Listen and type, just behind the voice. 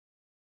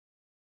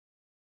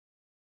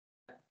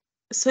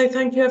So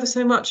thank you ever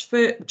so much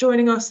for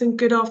joining us, and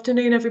good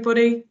afternoon,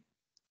 everybody.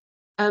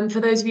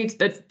 For those of you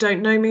that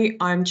don't know me,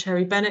 I'm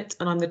Cherry Bennett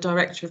and I'm the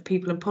Director of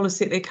People and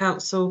Policy at the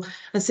Council,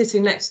 and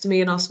sitting next to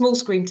me in our small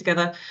screen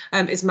together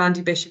is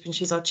Mandy Bishop, and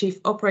she's our Chief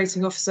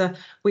Operating Officer.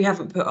 We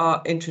haven't put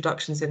our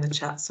introductions in the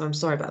chat, so I'm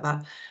sorry about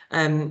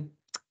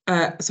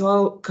that. So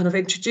I'll kind of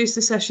introduce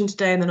the session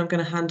today, and then I'm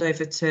going to hand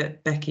over to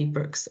Becky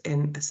Brooks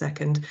in a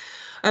second.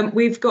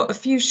 We've got a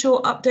few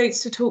short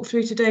updates to talk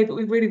through today, but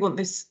we really want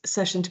this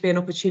session to be an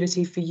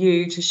opportunity for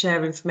you to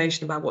share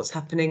information about what's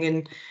happening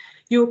in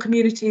your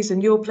communities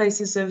and your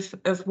places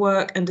of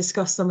work, and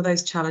discuss some of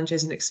those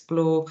challenges and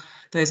explore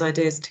those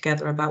ideas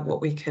together about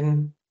what we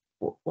can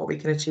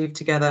achieve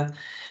together.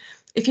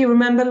 If you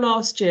remember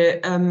last year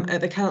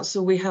at the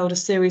council, we held a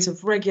series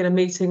of regular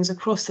meetings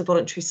across the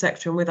voluntary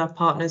sector and with our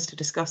partners to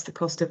discuss the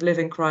cost of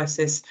living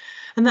crisis.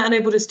 And that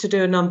enabled us to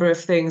do a number of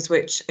things,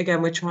 which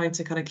again, we're trying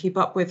to kind of keep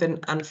up with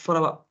and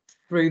follow up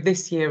through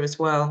this year as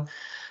well.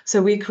 So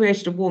we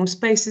created a warm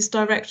spaces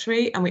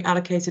directory, and we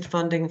allocated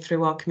funding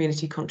through our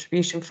community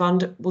contribution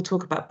fund. We'll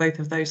talk about both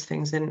of those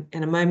things in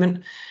a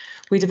moment.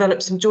 We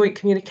developed some joint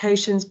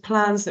communications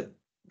plans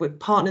with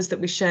partners that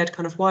we shared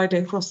kind of widely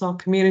across our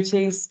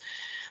communities.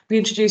 We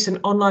introduced an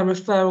online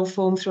referral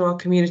form through our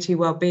community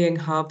wellbeing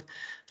hub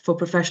for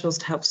professionals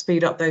to help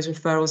speed up those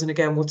referrals. And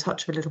again, we'll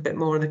touch a little bit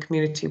more on the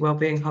community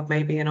wellbeing hub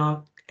maybe in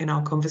our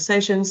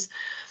conversations.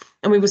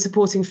 And we were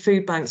supporting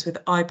food banks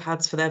with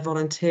iPads for their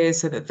volunteers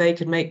so that they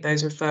could make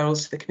those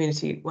referrals to the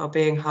community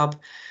wellbeing hub,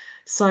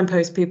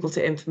 signpost people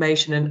to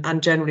information,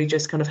 and generally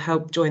just kind of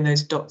help join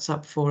those dots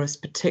up for us,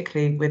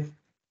 particularly with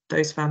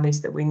those families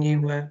that we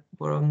knew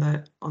were on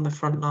the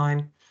front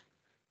line.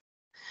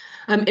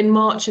 In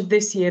March of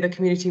this year, the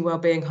Community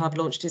Wellbeing Hub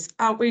launched its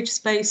outreach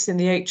space in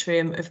the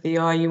atrium of the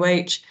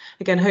RUH.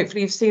 Again,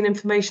 hopefully you've seen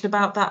information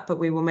about that, but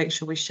we will make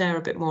sure we share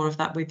a bit more of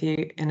that with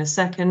you in a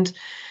second.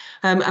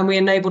 And we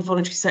enabled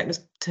voluntary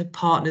sector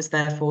partners,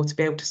 therefore, to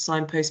be able to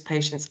signpost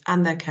patients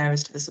and their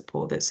carers to the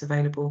support that's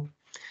available.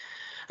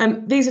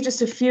 These are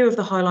just a few of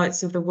the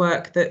highlights of the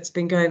work that's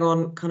been going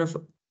on kind of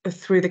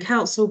through the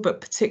council,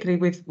 but particularly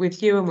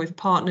with you and with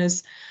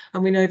partners.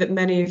 And we know that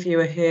many of you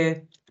are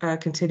here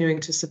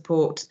continuing to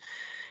support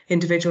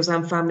individuals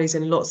and families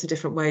in lots of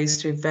different ways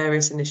through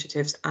various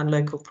initiatives and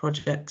local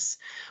projects.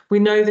 We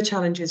know the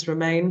challenges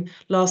remain.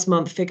 Last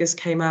month, figures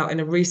came out in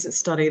a recent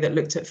study that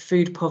looked at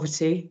food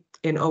poverty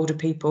in older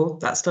people.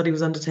 That study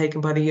was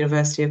undertaken by the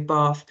University of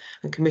Bath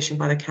and commissioned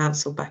by the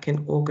council back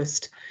in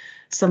August.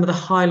 Some of the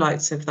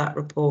highlights of that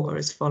report are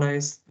as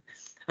follows.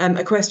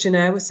 A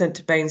questionnaire was sent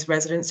to Baines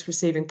residents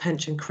receiving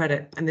pension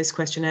credit, and this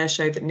questionnaire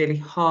showed that nearly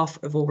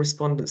half of all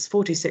respondents,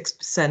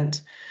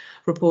 46%,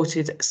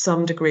 reported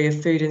some degree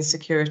of food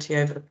insecurity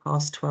over the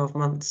past 12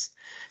 months.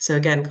 So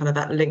again, kind of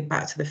that link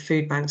back to the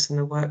food banks and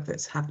the work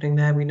that's happening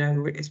there, we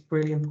know is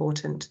really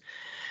important.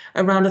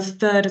 Around a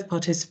third of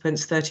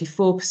participants,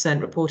 34%,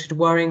 reported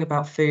worrying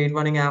about food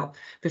running out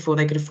before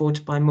they could afford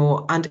to buy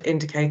more, and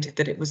indicated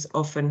that it was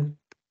often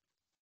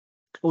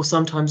or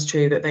sometimes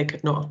true that they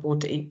could not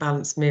afford to eat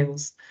balanced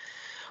meals.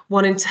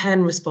 1 in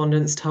 10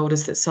 respondents told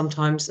us that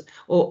sometimes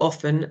or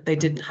often they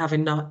didn't have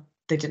enough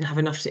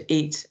to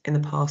eat in the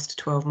past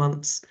 12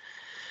 months.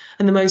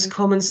 And the most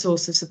common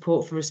source of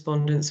support for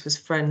respondents was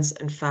friends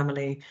and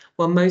family.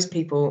 While most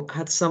people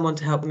had someone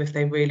to help them if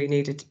they really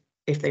needed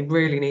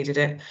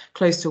it,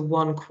 close to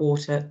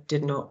 1/4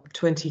 did not.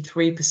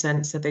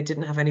 23% said they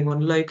didn't have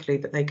anyone locally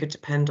that they could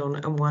depend on,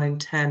 and 1 in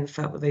 10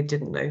 felt that they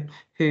didn't know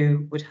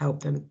who would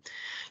help them.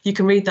 You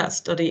can read that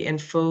study in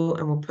full,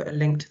 and we'll put a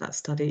link to that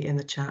study in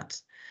the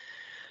chat.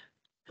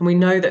 And we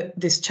know that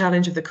this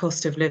challenge of the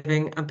cost of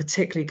living, and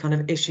particularly kind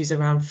of issues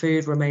around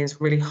food, remains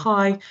really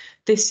high.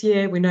 This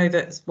year, we know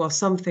that while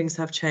some things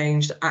have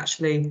changed,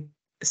 actually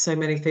so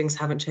many things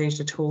haven't changed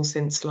at all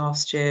since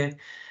last year.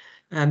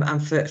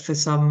 And for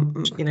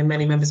some,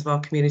 many members of our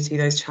community,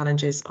 those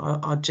challenges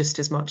are just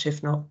as much,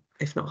 if not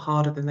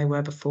harder than they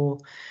were before.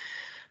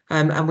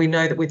 And we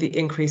know that with the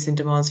increase in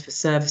demands for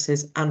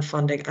services and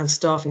funding and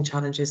staffing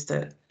challenges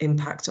that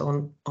impact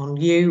on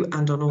you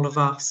and on all of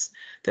us,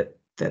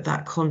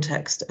 that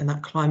context and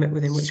that climate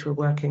within which we're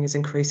working is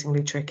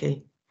increasingly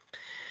tricky.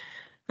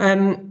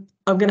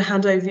 I'm going to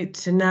hand over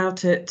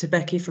to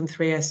Becky from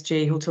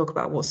 3SG, who'll talk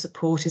about what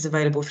support is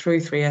available through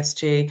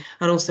 3SG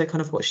and also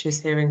kind of what she's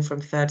hearing from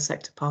third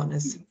sector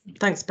partners.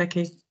 Thanks,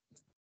 Becky.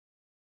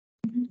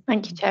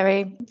 Thank you,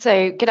 Cherry.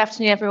 So good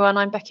afternoon, everyone.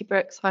 I'm Becky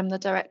Brooks. I'm the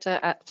director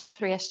at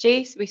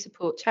 3SG. So we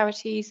support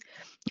charities,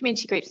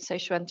 community groups and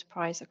social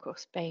enterprise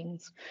across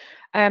Baines.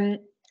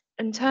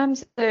 In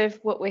terms of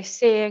what we're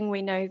seeing,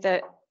 we know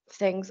that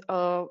things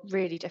are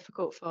really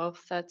difficult for our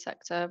third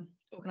sector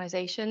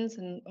organisations,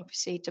 and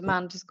obviously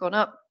demand has gone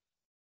up.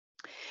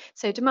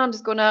 So demand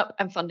has gone up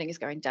and funding is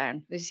going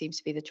down. This seems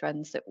to be the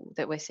trends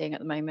that we're seeing at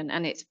the moment,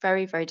 and it's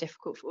very, very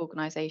difficult for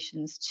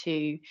organisations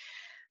to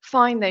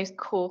find those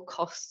core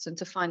costs and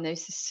to find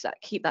those,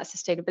 keep that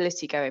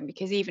sustainability going,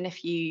 because even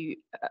if you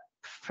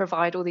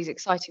provide all these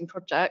exciting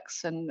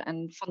projects and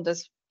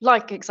funders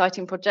like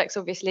exciting projects,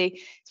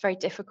 obviously it's very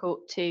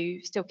difficult to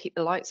still keep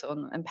the lights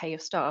on and pay your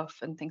staff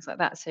and things like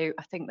that. So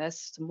I think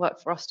there's some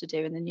work for us to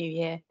do in the new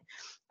year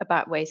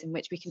about ways in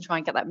which we can try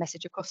and get that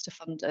message across to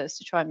funders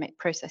to try and make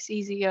process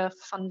easier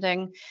for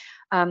funding,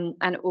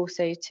 and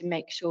also to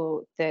make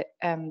sure that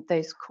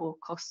those core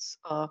costs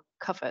are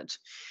covered.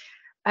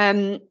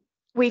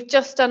 We've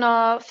just done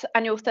our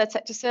annual third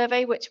sector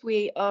survey, which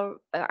we are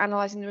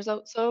analysing the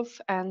results of,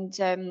 and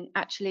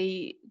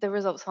actually the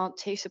results aren't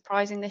too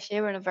surprising this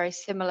year. We're in a very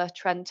similar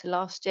trend to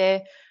last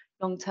year.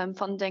 Long-term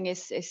funding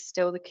is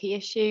still the key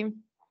issue.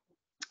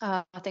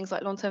 Things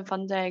like long-term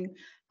funding,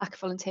 lack of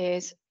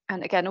volunteers,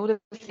 and again, all of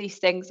these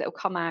things that will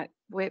come out,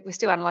 we're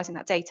still analysing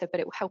that data, but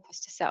it will help us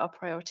to set our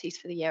priorities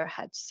for the year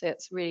ahead. So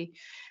it's really,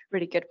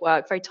 really good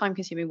work, very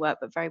time-consuming work,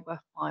 but very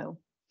worthwhile.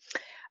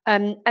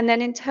 And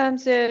then in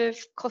terms of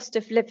cost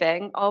of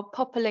living, I'll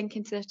pop a link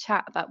into the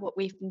chat about what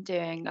we've been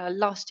doing.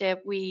 Last year,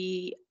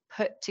 we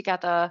put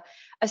together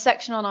a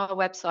section on our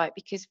website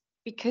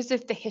because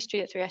of the history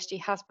that 3SG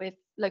has with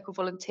local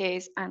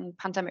volunteers and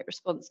pandemic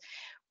response.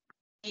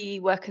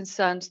 We were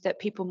concerned that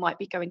people might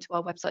be going to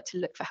our website to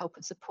look for help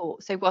and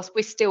support. So whilst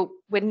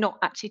we're not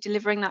actually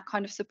delivering that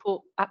kind of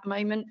support at the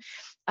moment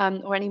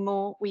or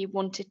anymore, we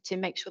wanted to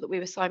make sure that we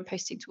were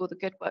signposting to all the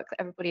good work that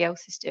everybody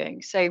else is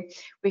doing. So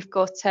we've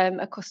got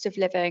a cost of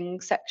living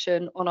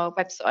section on our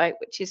website,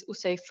 which is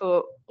also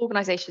for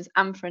organisations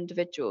and for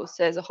individuals.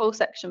 So there's a whole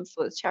section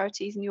for the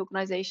charities and the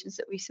organisations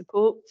that we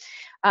support.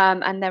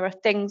 And there are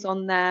things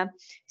on there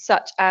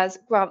such as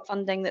grant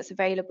funding that's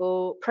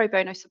available, pro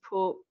bono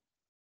support,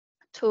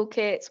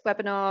 toolkits,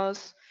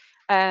 webinars,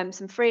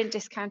 some free and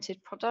discounted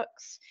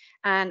products,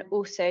 and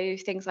also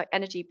things like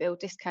energy bill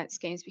discount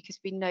schemes, because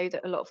we know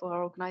that a lot of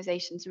our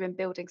organisations are in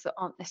buildings that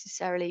aren't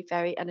necessarily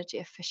very energy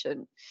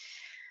efficient.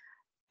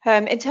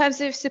 In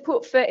terms of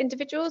support for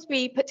individuals,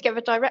 we put together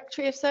a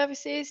directory of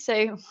services.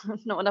 So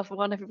not another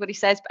one everybody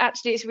says, but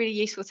actually it's really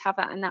useful to have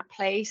that in that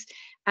place.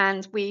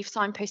 And we've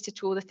signposted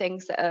to all the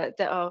things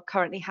that are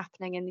currently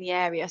happening in the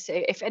area. So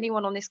if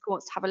anyone on this call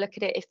wants to have a look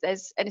at it, if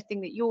there's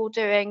anything that you're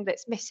doing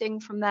that's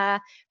missing from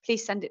there,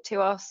 please send it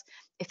to us.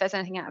 If there's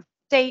anything out of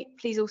date,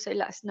 please also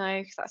let us know,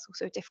 because that's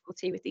also a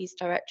difficulty with these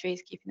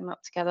directories, keeping them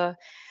up together.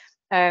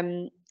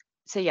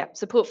 So yeah,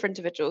 support for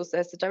individuals.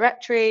 There's the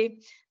directory,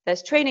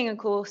 there's training and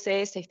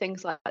courses, so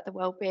things like the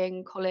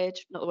Wellbeing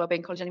College, not the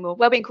Wellbeing College anymore,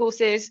 Wellbeing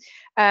courses,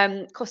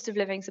 cost of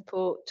living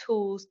support,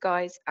 tools,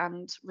 guides,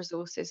 and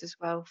resources as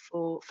well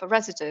for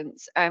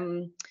residents.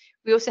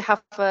 We also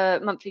have a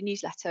monthly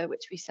newsletter,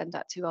 which we send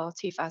out to our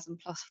 2,000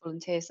 plus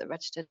volunteers that are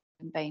registered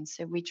in BAME.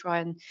 So we try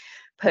and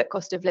put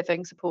cost of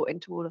living support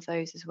into all of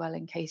those as well,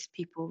 in case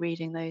people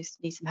reading those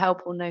need some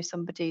help or know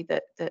somebody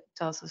that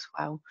does as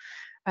well.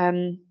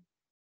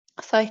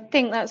 So I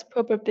think that's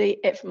probably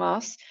it from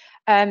us.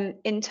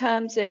 In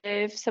terms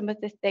of some of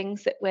the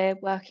things that we're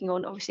working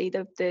on, obviously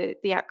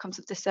the outcomes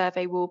of the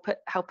survey will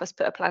help us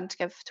put a plan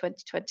together for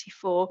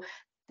 2024.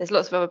 There's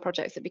lots of other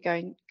projects that be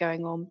going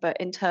on, but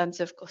in terms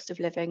of cost of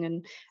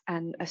living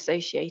and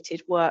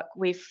associated work,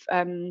 we'll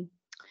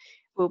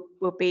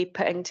be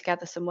putting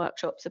together some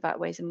workshops about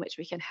ways in which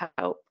we can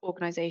help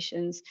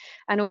organisations.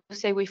 And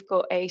also we've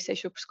got a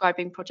social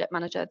prescribing project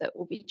manager that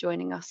will be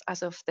joining us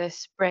as of the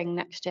spring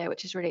next year,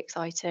 which is really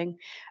exciting.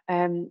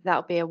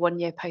 That'll be a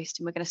 1-year post,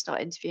 and we're going to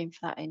start interviewing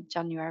for that in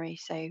January.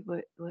 So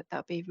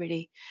that'll be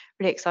really,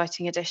 really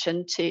exciting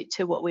addition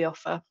to what we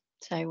offer.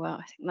 So I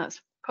think that's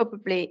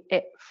probably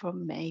it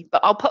from me, but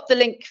I'll pop the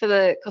link for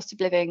the cost of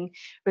living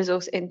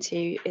resource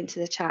into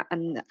the chat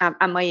and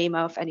my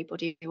email if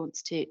anybody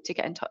wants to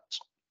get in touch.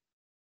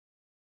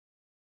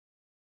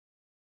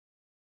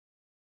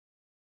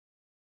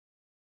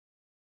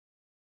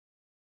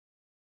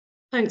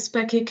 Thanks,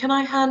 Becky. Can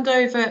I hand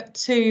over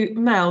to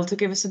Mel to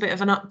give us a bit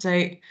of an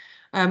update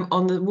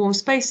on the Warm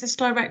Spaces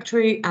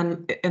directory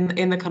and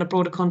in the kind of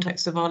broader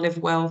context of our Live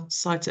Well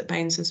site at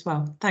BAMES as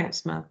well?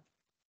 Thanks, Mel.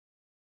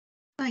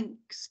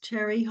 Thanks,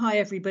 Cherry. Hi,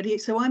 everybody.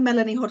 So I'm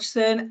Melanie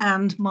Hodgson,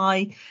 and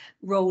my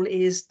role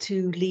is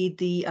to lead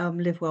the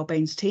Live Well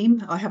BAMES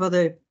team. I have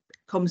other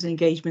comms and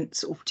engagement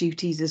sort of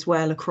duties as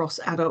well across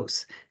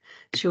adults,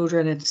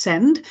 children and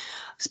SEND,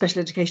 special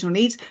educational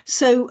needs.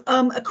 So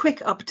a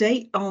quick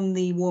update on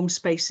the Warm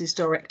Spaces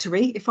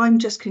directory. If I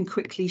just can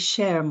quickly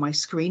share my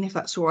screen, if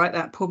that's all right,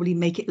 that'd probably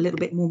make it a little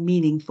bit more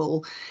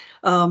meaningful.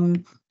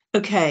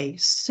 Okay,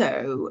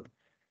 so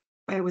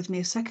bear with me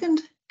a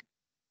second.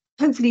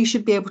 Hopefully you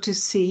should be able to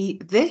see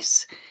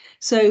this.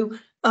 So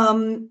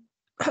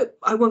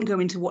I won't go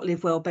into what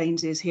Live Well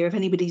BAMES is here. If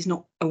anybody's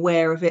not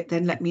aware of it,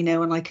 then let me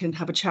know and I can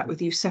have a chat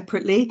with you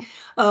separately.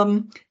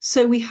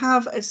 So we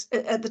have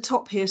at the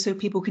top here, so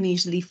people can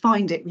easily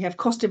find it, we have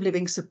cost of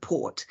living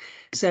support.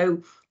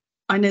 So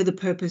I know the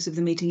purpose of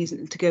the meeting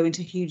isn't to go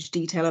into huge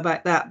detail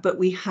about that, but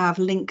we have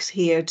links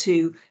here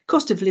to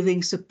cost of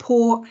living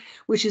support,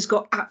 which has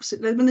got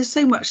absolutely, I mean, there's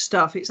so much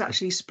stuff. It's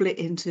actually split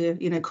into,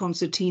 you know,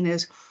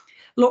 concertinas.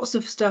 Lots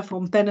of stuff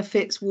on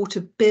benefits,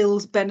 water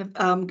bills,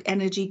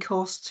 energy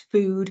costs,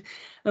 food.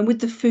 And with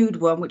the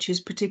food one, which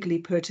is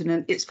particularly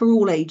pertinent, it's for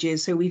all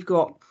ages. So we've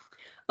got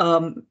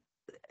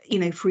you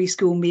know, free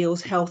school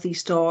meals, Healthy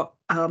Start,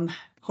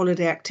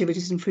 holiday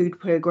activities and food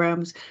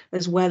programs,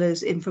 as well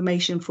as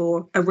information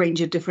for a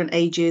range of different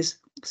ages,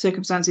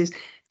 circumstances,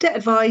 debt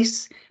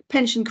advice,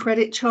 pension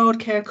credit,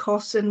 childcare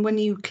costs. And when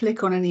you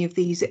click on any of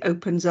these, it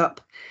opens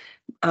up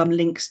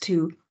links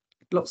to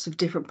lots of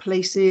different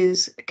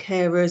places,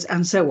 carers,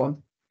 and so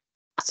on.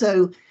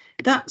 So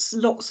that's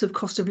lots of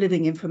cost of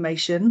living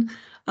information.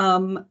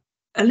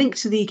 A link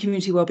to the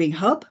Community Wellbeing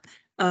Hub.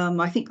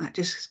 I think that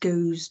just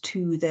goes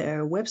to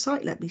their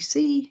website. Let me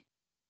see.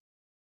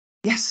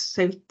 Yes,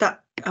 so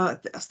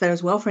that's there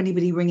as well for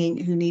anybody ringing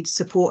who needs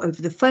support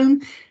over the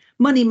phone.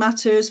 Money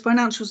matters,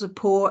 financial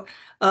support.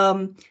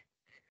 And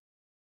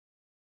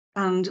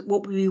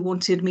what we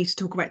wanted me to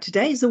talk about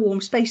today is the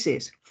warm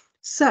spaces.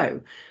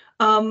 So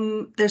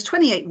there's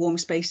 28 warm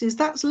spaces.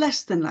 That's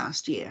less than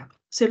last year.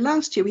 So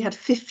last year we had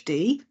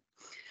 50.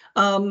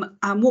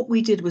 And what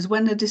we did was,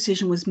 when the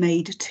decision was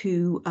made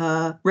to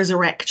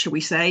resurrect, shall we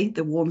say,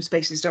 the Warm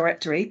Spaces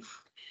Directory,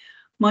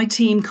 my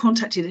team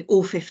contacted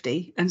all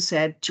 50 and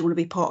said, do you want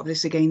to be part of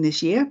this again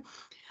this year?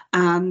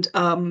 And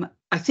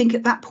I think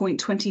at that point,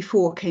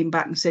 24 came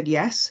back and said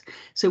yes.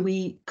 So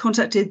we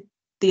contacted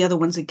the other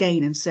ones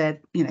again and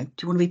said, you know, do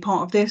you want to be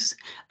part of this?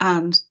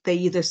 And they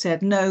either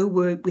said, no,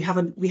 we have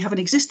an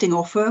existing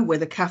offer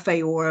with a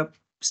cafe or a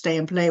stay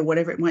and play or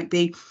whatever it might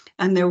be,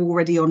 and they're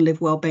already on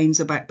Live Well BAMES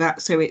about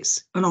that, so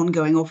it's an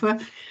ongoing offer.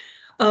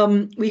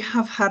 We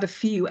have had a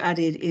few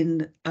added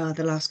in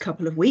the last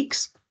couple of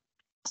weeks,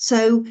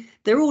 so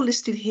they're all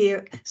listed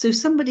here. So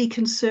somebody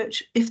can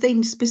search if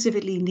they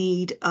specifically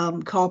need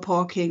car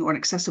parking or an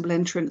accessible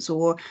entrance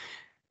or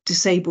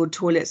disabled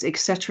toilets,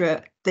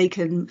 etc. They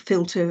can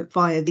filter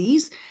via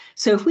these.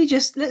 So if we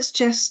let's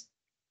just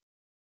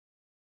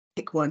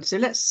pick one. So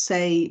let's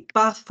say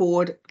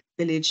Bathford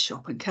Village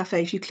Shop and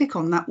Cafe. If you click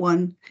on that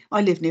one,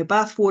 I live near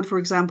Bathford, for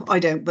example. I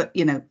don't, but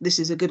you know, this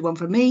is a good one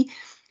for me.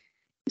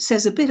 It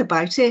says a bit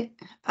about it,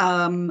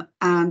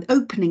 and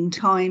opening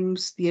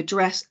times, the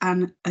address,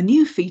 and a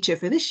new feature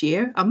for this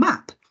year, a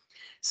map.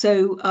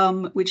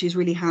 So which is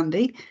really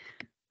handy.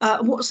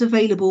 What's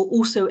available,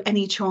 also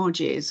any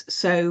charges.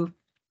 So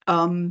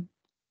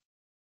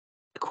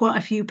quite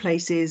a few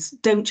places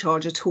don't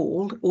charge at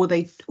all, or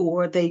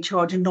they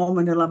charge a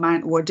nominal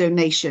amount or a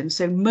donation.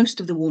 So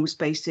most of the warm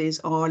spaces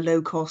are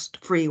low cost,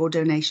 free or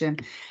donation,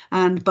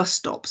 and bus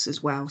stops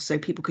as well, so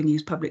people can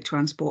use public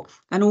transport.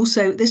 And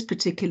also this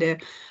particular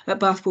at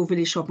Bathford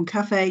Village Shop and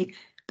Cafe,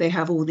 they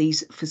have all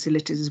these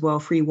facilities as well,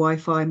 free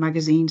Wi-Fi,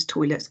 magazines,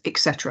 toilets,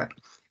 etc.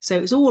 So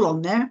it's all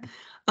on there.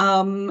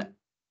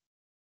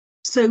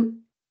 So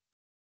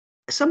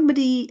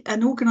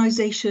an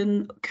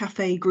organisation,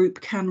 cafe group,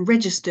 can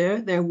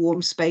register their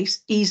warm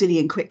space easily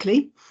and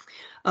quickly.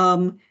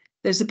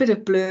 There's a bit of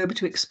blurb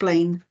to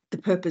explain the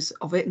purpose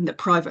of it and that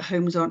private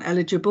homes aren't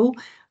eligible.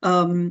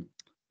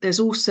 There's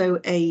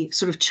also a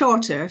sort of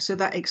charter, so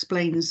that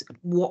explains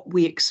what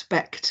we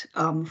expect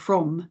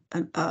from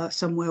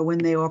somewhere when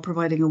they are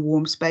providing a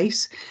warm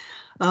space.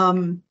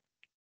 A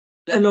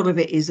lot of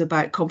it is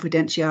about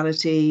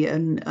confidentiality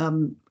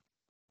and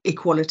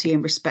equality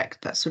and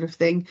respect, that sort of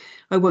thing.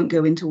 I won't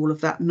go into all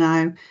of that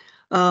now.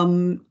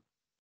 And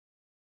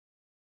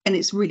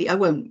it's really, I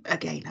won't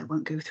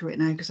go through it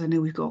now because I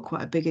know we've got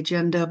quite a big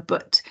agenda,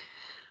 but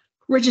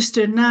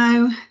register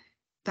now.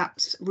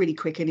 That's really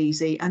quick and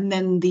easy. And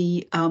then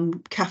the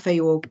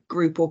cafe or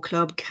group or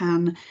club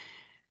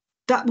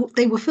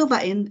they will fill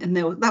that in, and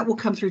that will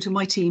come through to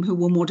my team, who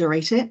will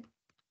moderate it.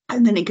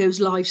 And then it goes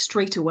live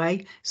straight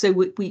away. So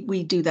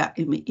we do that,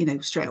 you know,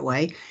 straight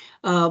away.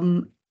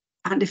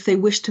 And if they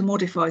wish to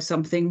modify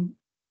something,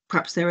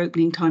 perhaps their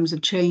opening times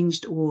have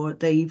changed, or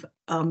they've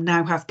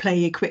now have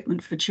play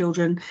equipment for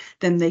children,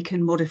 then they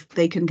can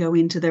go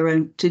into their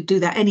own to do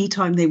that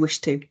anytime they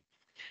wish to.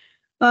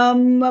 So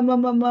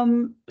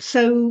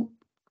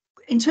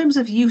in terms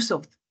of use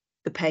of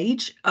the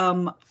page,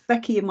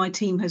 Becky and my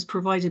team has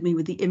provided me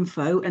with the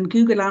info, and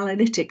Google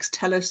Analytics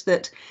tell us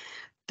that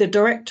the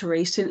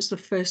directory since the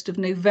 1st of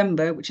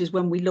November, which is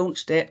when we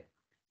launched it,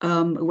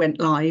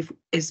 went live,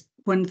 is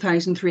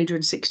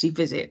 1,360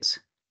 visits.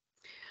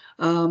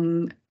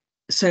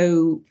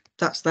 So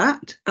that's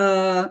that.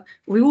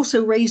 We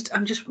also raised,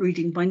 I'm just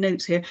reading my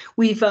notes here,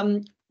 we've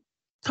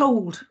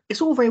told,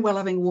 it's all very well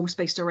having a warm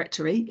space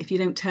directory if you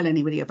don't tell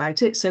anybody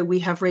about it. So we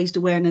have raised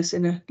awareness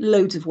in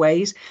loads of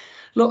ways.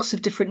 Lots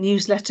of different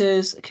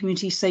newsletters,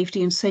 community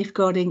safety and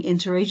safeguarding,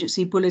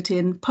 interagency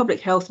bulletin, public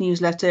health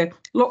newsletter,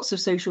 lots of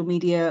social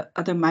media,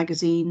 other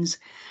magazines,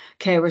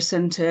 Carer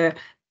Centre,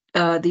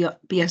 the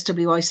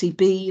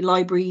BSWICB,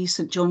 Library,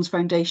 St John's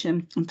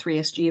Foundation, and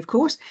 3SG, of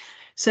course.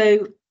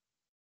 So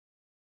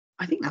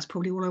I think that's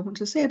probably all I want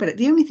to say about it.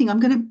 The only thing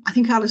I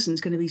think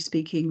Alison's going to be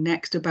speaking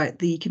next about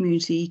the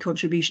Community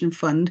Contribution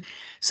Fund.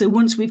 So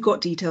once we've got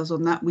details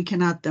on that, we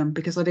can add them,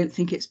 because I don't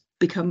think it's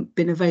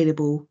been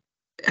available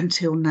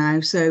until now.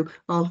 So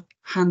I'll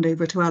hand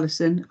over to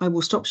Alison. I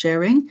will stop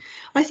sharing.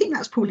 I think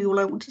that's probably all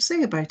I want to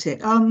say about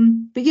it.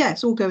 But yeah,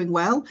 it's all going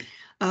well.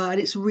 And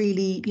it's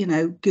really, you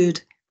know,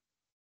 good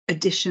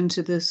addition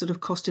to the sort of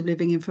cost of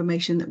living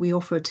information that we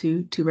offer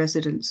to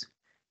residents.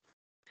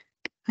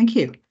 Thank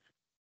you.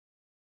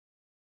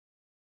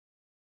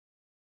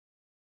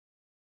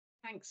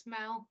 Thanks,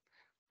 Mel.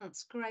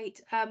 That's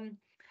great.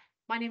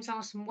 My name's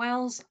Alison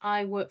Wells.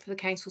 I work for the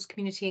Council's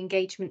Community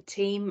Engagement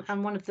team,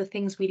 and one of the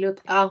things we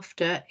look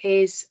after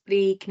is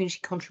the Community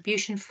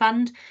Contribution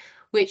Fund,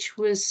 which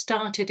was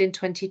started in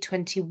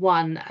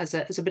 2021 as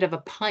a bit of a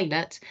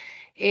pilot.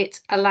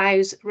 It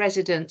allows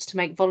residents to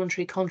make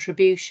voluntary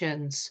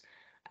contributions,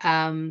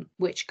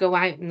 which go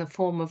out in the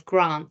form of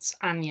grants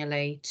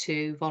annually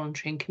to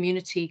voluntary and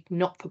community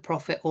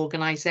not-for-profit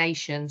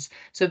organisations.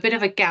 So a bit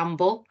of a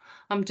gamble.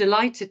 I'm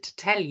delighted to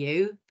tell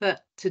you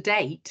that to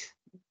date,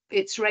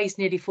 it's raised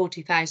nearly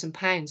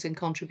 £40,000 in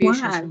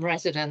contributions from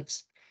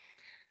residents.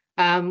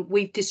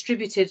 We've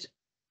distributed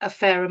a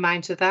fair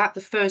amount of that.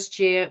 The first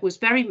year was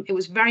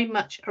very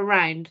much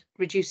around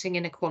reducing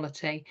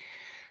inequality.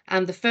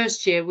 And the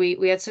first year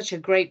we had such a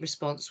great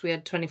response. We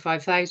had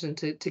 25,000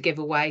 to give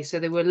away. So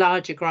there were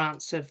larger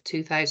grants of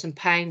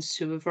 £2,000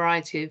 to a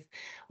variety of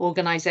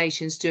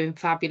organisations doing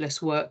fabulous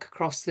work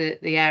across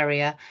the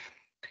area.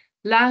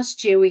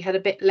 Last year we had a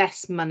bit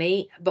less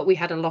money, but we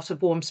had a lot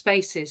of warm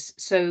spaces.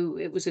 So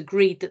it was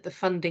agreed that the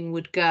funding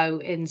would go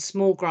in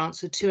small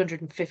grants of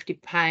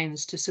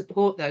 £250 to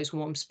support those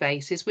warm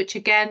spaces, which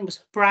again was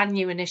a brand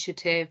new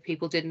initiative.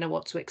 People didn't know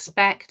what to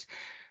expect.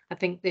 I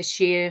think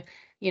this year,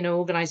 you know,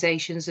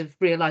 organisations have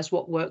realised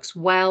what works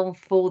well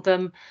for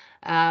them,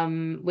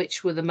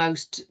 which were the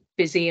most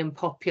busy and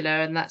popular,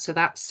 and that's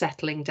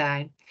settling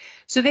down.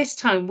 So this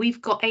time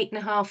we've got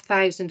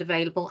 8,500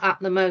 available at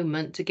the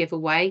moment to give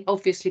away.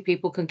 Obviously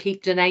people can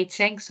keep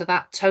donating, so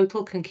that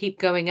total can keep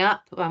going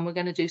up, and we're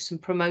going to do some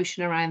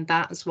promotion around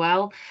that as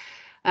well.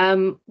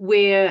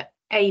 We're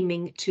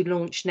aiming to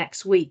launch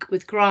next week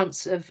with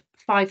grants of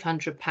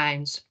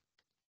 £500,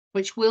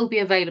 which will be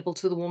available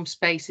to the warm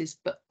spaces,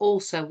 but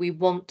also we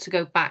want to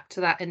go back to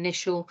that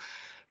initial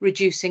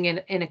reducing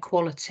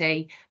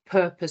inequality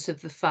purpose of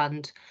the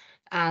fund.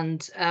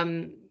 And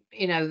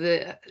you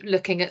know,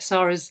 looking at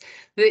Sarah's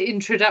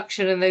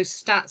introduction and those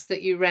stats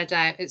that you read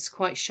out, it's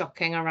quite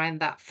shocking around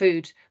that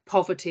food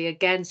poverty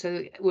again.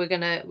 So we're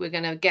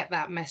gonna get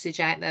that message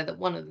out there that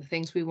one of the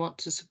things we want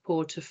to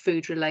support are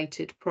food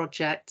related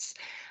projects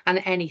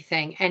and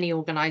any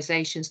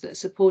organisations that are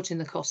supporting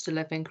the cost of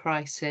living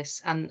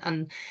crisis.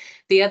 And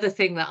the other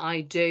thing that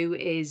I do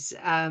is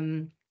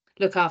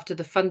look after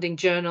the funding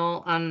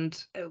journal,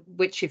 and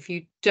which, if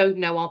you don't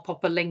know, I'll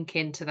pop a link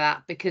into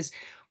that, because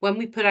when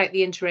we put out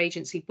the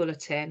interagency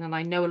bulletin, and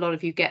I know a lot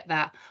of you get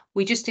that,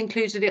 we just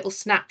include a little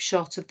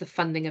snapshot of the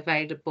funding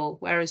available,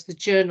 whereas the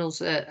journal's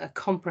a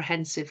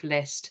comprehensive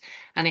list,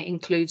 and it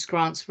includes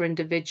grants for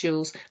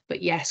individuals.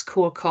 But yes,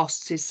 core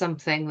costs is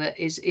something that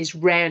is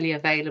rarely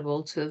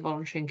available to the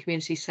voluntary and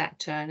community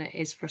sector, and it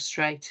is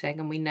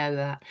frustrating, and we know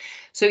that.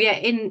 So yeah,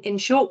 in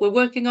short, we're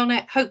working on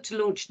it. Hope to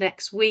launch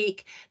next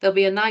week. There'll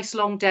be a nice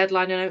long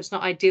deadline. I know it's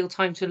not ideal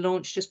time to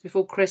launch just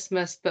before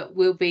Christmas, but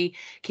we'll be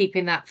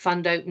keeping that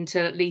fund open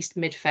till at least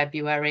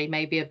mid-February,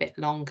 maybe a bit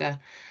longer.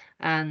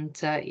 And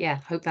yeah,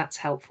 hope that's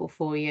helpful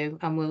for you,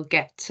 and we'll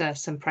get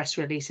some press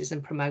releases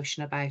and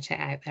promotion about it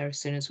out there as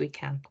soon as we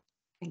can.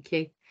 Thank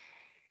you.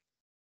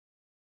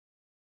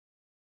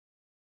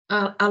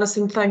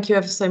 Alison, thank you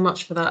ever so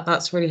much for that.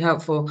 That's really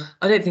helpful.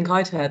 I don't think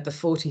I'd heard the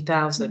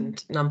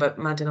 40,000 number,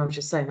 Madden. I'm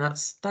just saying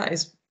that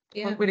is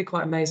really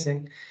quite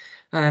amazing.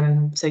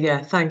 So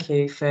yeah, thank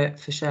you for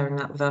sharing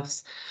that with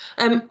us.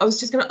 I was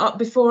just going to,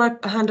 before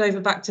I hand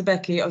over back to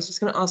Becky, I was just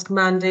going to ask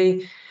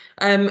Mandy,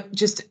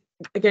 just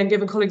again,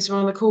 given colleagues are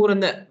on the call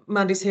and that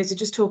Mandy's here to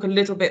just talk a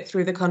little bit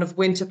through the kind of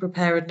winter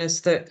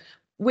preparedness that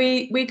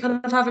we kind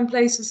of have in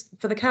place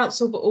for the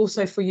council, but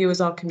also for you as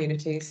our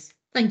communities.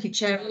 Thank you,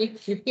 Cherry.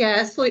 Yeah,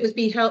 I thought it would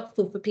be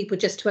helpful for people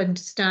just to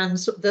understand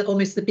sort of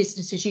almost the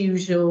business as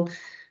usual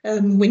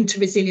winter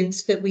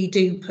resilience that we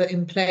do put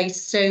in place.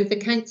 So the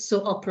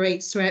council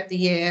operates throughout the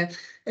year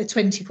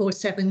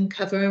 24/7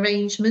 cover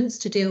arrangements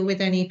to deal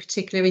with any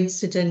particular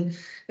incident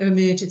or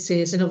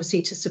emergencies, and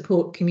obviously to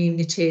support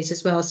communities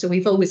as well. So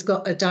we've always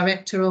got a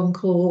director on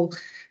call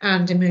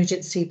and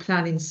emergency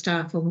planning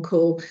staff on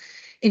call.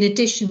 In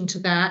addition to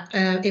that,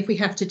 if we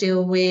have to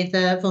deal with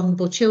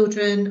vulnerable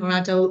children or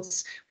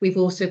adults, we've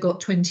also got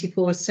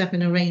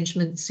 24/7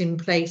 arrangements in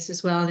place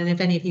as well. And if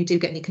any of you do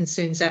get any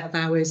concerns out of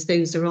hours,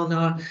 those are on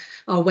our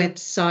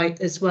website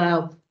as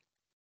well.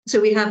 So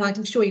we have,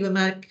 I'm sure you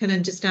can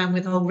understand,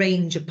 with a whole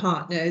range of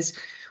partners,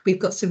 we've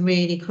got some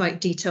really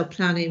quite detailed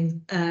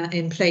planning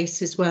in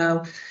place as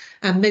well.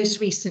 And most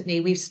recently,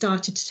 we've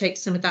started to take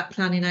some of that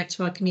planning out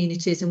to our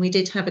communities, and we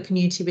did have a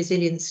Community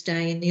Resilience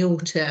Day in the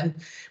autumn,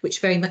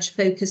 which very much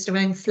focused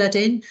around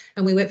flooding.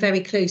 And we work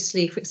very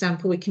closely, for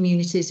example, with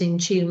communities in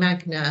Chew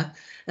Magna,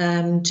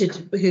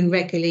 who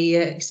regularly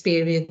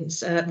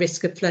experience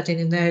risk of flooding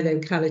in their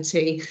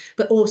locality,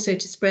 but also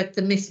to spread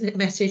the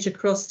message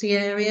across the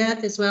area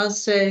as well.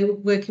 So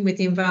working with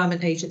the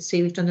Environment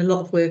Agency, we've done a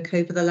lot of work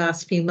over the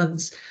last few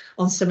months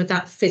on some of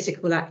that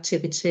physical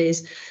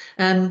activities,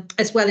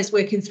 as well as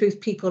working through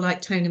people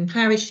like town and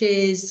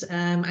parishes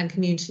and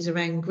communities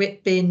around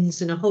grip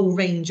bins and a whole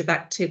range of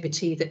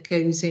activity that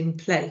goes in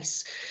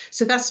place.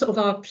 So that's sort of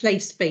our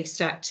place-based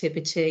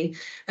activity.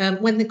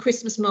 When the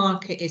Christmas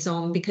market is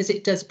on, because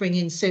it does bring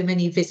in so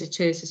many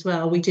visitors as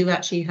well, we do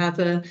actually have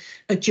a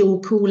dual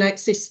call-out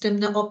system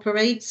that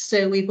operates.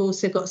 So we've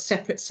also got a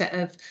separate set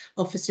of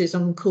officers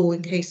on call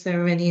in case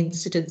there are any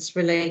incidents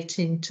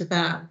relating to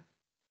that.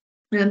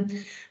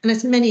 And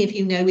as many of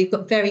you know, we've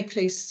got very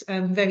close,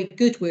 very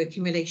good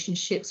working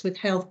relationships with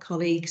health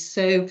colleagues.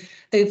 So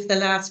over the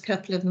last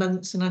couple of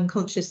months, and I'm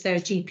conscious there are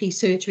GP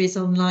surgeries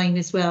online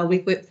as well,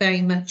 we've worked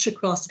very much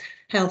across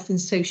health and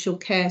social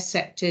care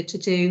sector to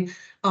do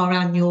our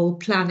annual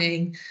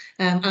planning.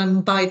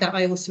 And by that,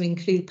 I also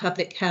include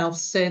public health.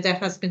 So there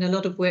has been a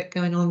lot of work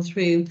going on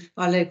through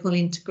our local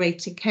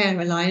Integrated Care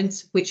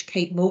Alliance, which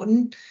Kate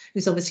Morton,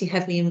 who's obviously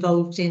heavily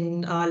involved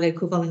in our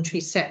local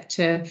voluntary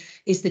sector,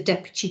 is the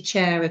deputy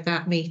chair of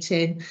that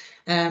meeting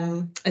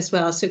as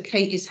well. So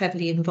Kate is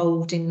heavily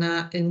involved in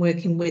that and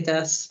working with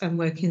us and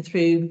working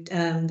through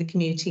the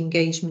community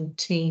engagement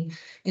team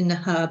in the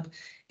hub.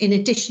 In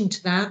addition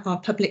to that, our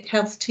public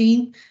health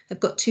team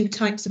have got two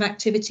types of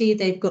activity.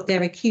 They've got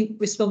their acute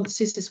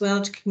responses as well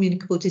to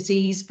communicable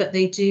disease, but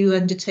they do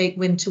undertake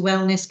winter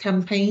wellness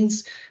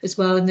campaigns as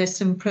well. And there's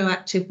some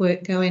proactive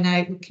work going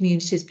out with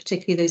communities,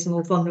 particularly those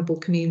more vulnerable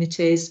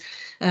communities,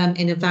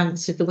 in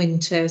advance of the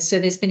winter. So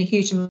there's been a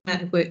huge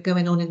amount of work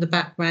going on in the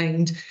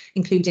background,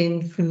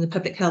 including from the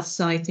public health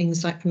side,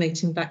 things like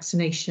promoting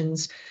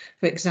vaccinations,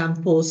 for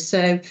example.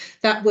 So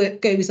that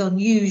work goes on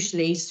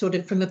usually sort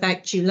of from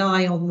about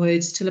July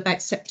onwards till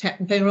about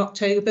September,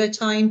 October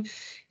time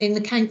in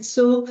the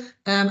council,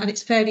 and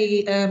it's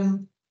fairly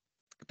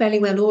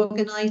well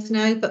organised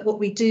now. But what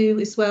we do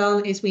as well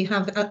is we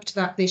have up to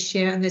that this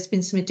year, and there's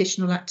been some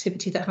additional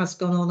activity that has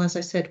gone on, as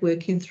I said,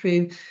 working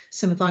through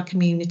some of our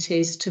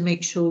communities to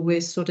make sure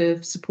we're sort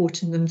of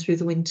supporting them through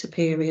the winter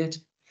period.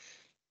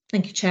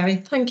 Thank you, Cherry.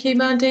 Thank you,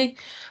 Mandy.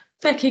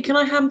 Becky, can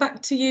I hand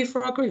back to you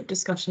for our group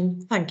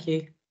discussion? Thank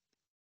you.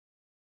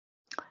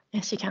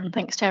 Yes, you can.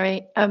 Thanks,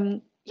 Terry.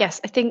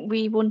 Yes, I think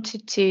we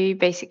wanted to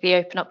basically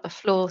open up the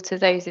floor to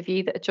those of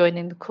you that are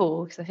joining the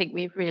call, because I think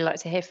we'd really like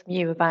to hear from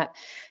you about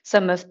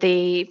some of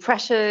the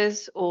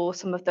pressures or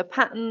some of the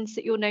patterns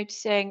that you're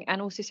noticing,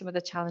 and also some of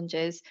the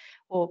challenges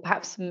or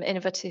perhaps some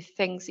innovative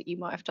things that you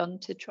might have done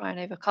to try and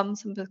overcome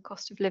some of the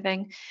cost of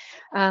living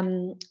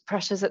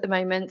pressures at the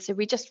moment. So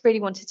we just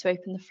really wanted to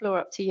open the floor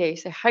up to you.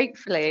 So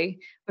hopefully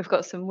we've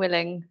got some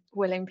willing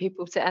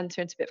people to enter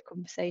into a bit of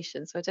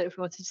conversation. So I don't know if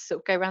we wanted to sort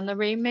of go around the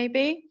room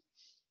maybe.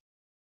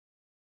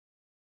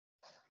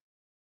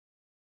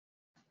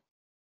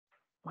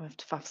 I have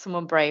to have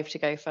someone brave to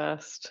go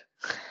first.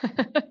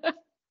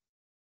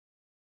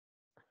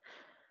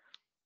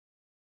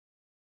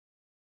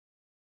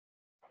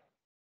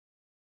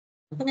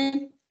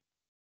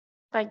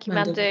 Thank you,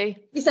 Mandy.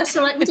 Is that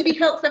all right? Would it be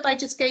helpful if I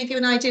just gave you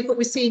an idea of what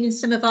we're seeing in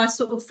some of our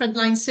sort of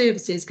frontline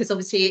services? Because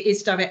obviously it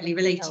is directly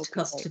related to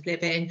cost of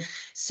living.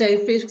 So,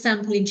 for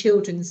example, in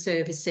children's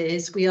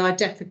services, we are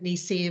definitely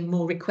seeing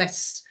more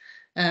requests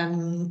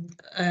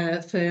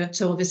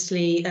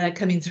obviously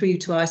coming through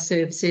to our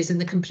services,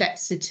 and the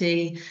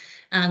complexity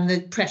and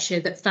the pressure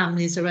that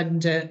families are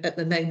under at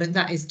the moment,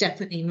 that is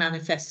definitely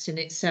manifesting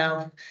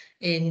itself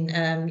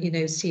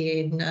in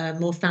seeing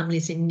more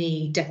families in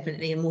need,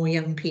 definitely, and more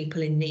young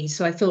people in need.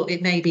 So I thought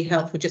it may be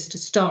helpful just to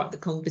start the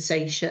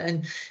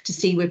conversation to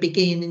see we're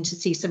beginning to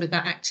see some of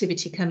that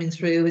activity coming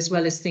through, as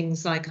well as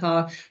things like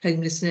our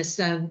homelessness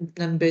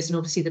numbers, and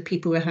obviously the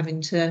people we're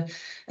having to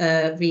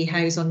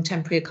rehouse on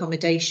temporary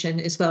accommodation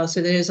as well.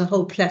 So there's a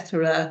whole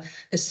plethora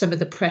of some of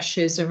the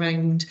pressures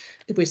around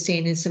that we're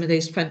seeing in some of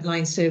those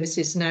frontline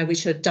services now,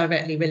 which are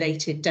directly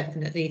related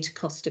definitely to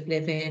cost of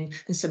living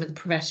and some of the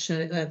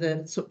pressure,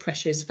 the sort of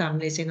pressures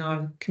families in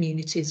our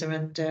communities are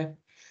under.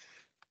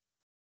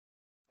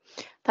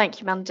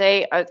 Thank you,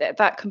 Mandy.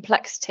 That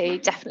complexity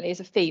definitely is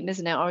a theme,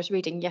 isn't it? I was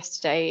reading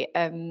yesterday,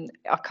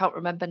 I can't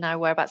remember now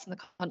whereabouts in the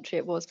country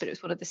it was, but it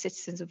was one of the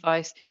citizens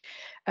advice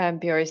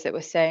bureaus that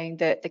were saying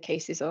that the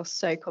cases are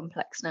so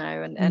complex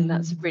now, and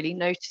that's really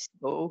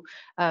noticeable,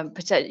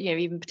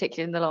 even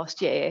particularly in the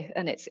last year,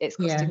 and it's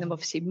costing them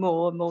obviously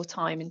more and more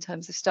time in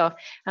terms of staff.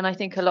 And I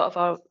think a lot of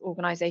our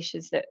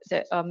organisations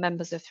that are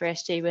members of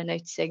 3SG were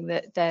noticing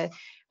that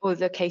all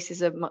the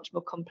cases are much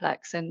more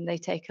complex and they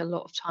take a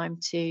lot of time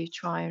to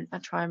try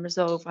and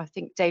resolve. I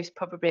think Dave's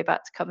probably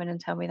about to come in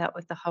and tell me that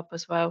with the hub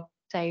as well.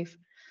 Dave.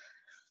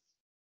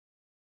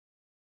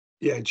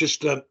 Yeah,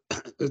 just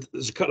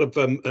there's a couple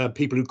of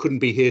people who couldn't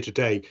be here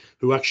today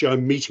who actually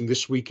I'm meeting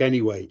this week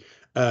anyway,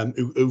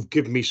 who've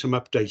given me some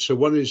updates. So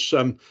one is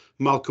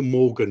Malcolm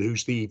Morgan,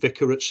 who's the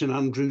vicar at St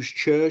Andrew's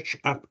Church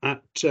at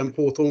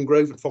Hawthorne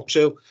Grove at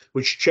Foxhill,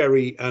 which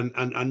Cherry and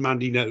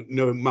Mandy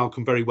know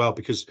Malcolm very well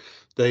because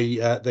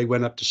they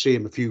went up to see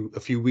him a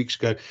few weeks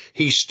ago.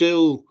 He's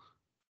still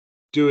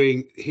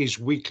doing his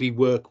weekly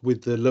work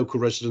with the local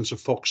residents of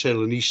Fox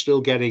Hill, and he's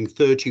still getting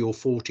 30 or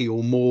 40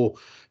 or more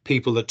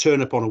people that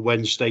turn up on a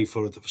Wednesday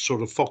for the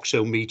sort of Fox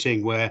Hill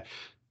meeting, where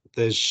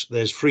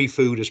there's free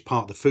food as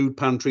part of the food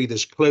pantry.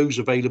 There's clothes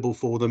available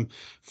for them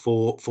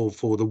for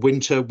the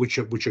winter, which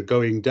are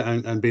going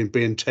down and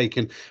being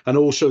taken. And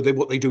also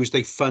what they do is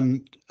they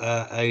fund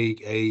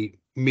a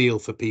meal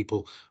for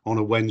people on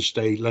a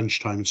Wednesday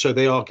lunchtime. And so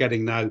they are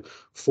getting now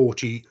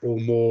 40 or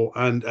more.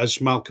 And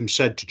as Malcolm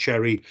said to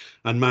Cherry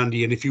and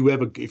Mandy, and if you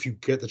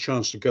get the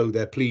chance to go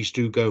there, please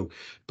do go,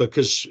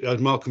 because as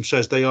Malcolm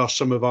says, they are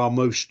some of our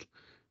most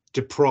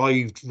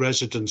deprived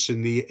residents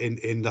in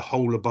the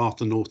whole of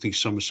Bath and North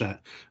East Somerset,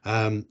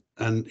 and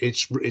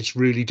it's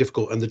really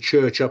difficult. And the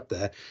church up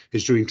there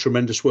is doing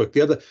tremendous work.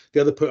 The other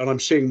and I'm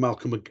seeing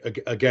Malcolm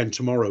again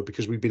tomorrow,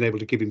 because we've been able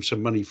to give him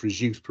some money for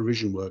his youth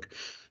provision work.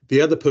 The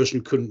other person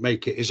who couldn't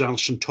make it is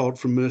Alison Todd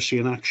from Mercy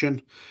in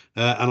Action,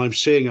 and I'm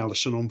seeing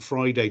Alison on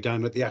Friday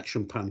down at the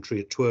Action Pantry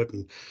at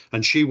Twerton,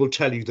 and she will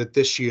tell you that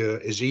this year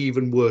is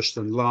even worse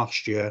than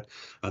last year.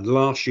 And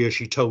last year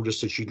she told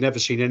us that she'd never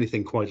seen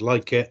anything quite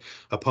like it,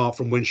 apart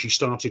from when she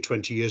started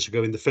 20 years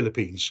ago in the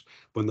Philippines,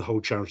 when the whole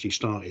charity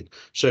started.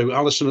 So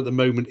Alison at the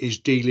moment is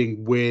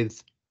dealing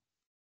with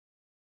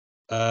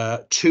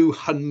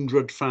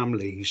 200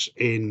 families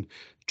in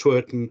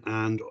Twerton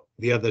and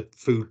the other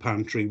food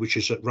pantry, which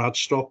is at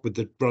Radstock with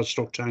the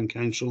Radstock Town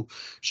Council.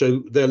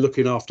 So they're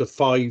looking after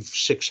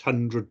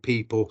 500-600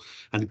 people,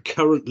 and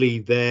currently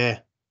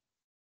their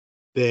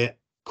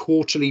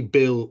quarterly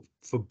bill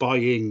for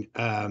buying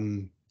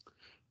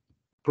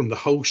from the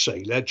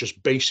wholesaler,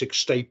 just basic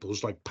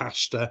staples like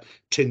pasta,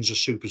 tins of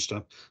soup and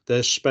stuff,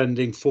 they're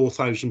spending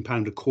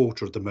 £4,000 a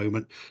quarter at the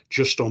moment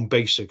just on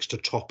basics to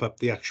top up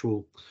the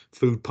actual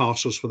food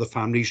parcels for the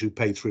families who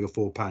pay £3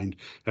 or £4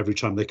 every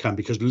time they can,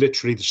 because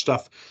literally the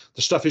stuff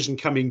isn't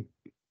coming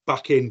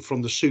back in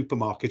from the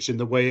supermarkets in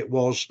the way it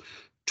was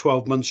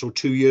 12 months or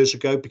 2 years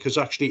ago, because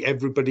actually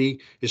everybody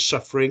is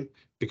suffering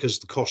because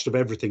the cost of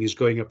everything is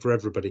going up for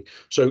everybody.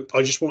 So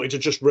I just wanted to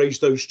just raise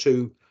those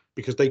two,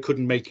 because they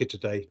couldn't make it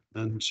today,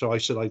 and so I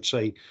said I'd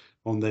say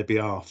on their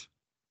behalf.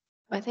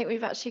 I think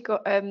we've actually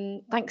got,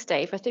 thanks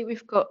Dave, I think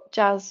we've got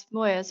Jazz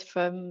Moyers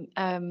from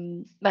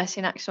Mercy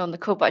in Action on the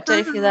call, but I don't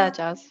know if you're there,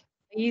 Jazz.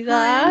 Are you there?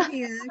 Hi, I'm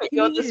here. Can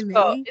You're on you the hear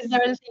spot. me? Is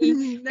there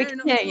anything No, we can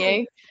not hear at all. you?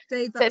 Dave, So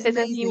if that's there's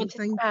anything you amazing. wanted to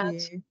Thank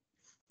add. you.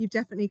 You've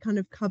definitely kind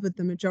of covered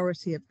the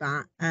majority of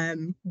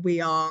that. We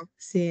are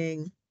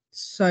seeing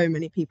so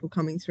many people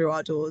coming through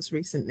our doors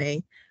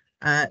recently.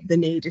 The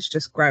need is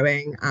just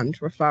growing, and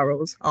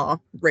referrals are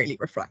really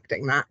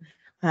reflecting that.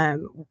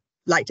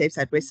 Like Dave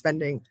said, we're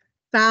spending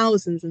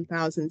thousands and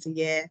thousands a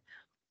year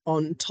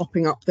on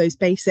topping up those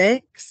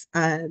basics,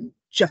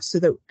 just so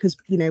that, because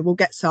we'll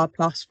get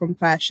surplus from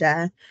Fair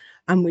Share,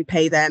 and we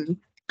pay them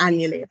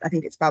annually. I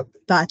think it's about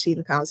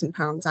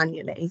 £13,000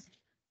 annually,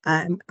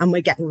 and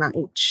we're getting that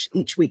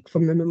each week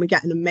from them, and we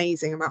get an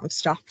amazing amount of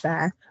stuff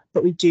there.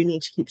 But we do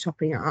need to keep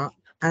topping it up.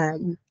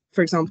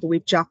 For example,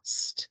 we've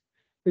just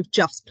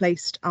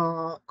placed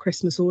our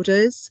Christmas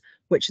orders,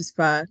 which is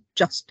for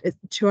just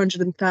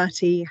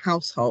 230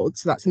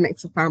 households. So that's a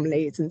mix of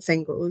families and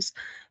singles.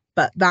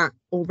 But that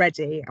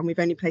already, and we've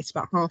only placed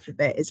about half of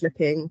it, is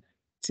looking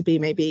to be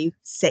maybe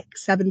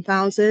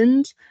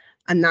 6,000-7,000.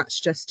 And that's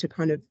just to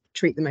kind of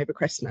treat them over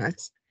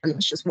Christmas. And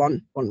that's just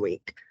one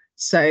week.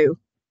 So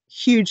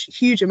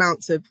huge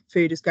amounts of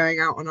food is going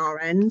out on our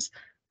end,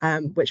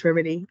 which we're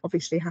really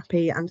obviously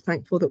happy and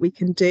thankful that we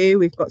can do.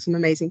 We've got some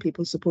amazing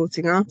people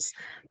supporting us,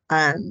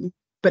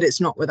 but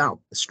it's not without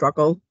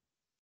struggle.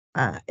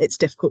 It's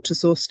difficult to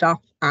source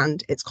stuff,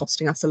 and it's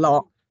costing us a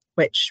lot,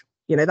 which,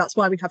 that's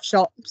why we have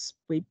shops.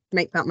 We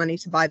make that money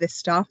to buy this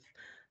stuff,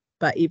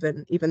 but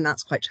even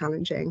that's quite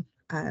challenging,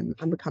 and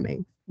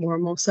becoming more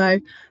and more so.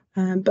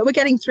 But we're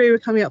getting through. We're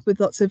coming up with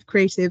lots of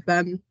creative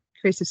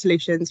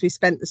solutions. We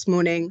spent this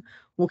morning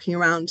walking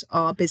around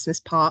our business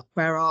park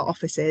where our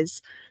office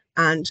is,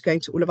 and going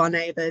to all of our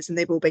neighbours, and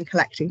they've all been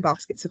collecting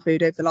baskets of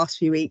food over the last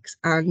few weeks,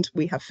 and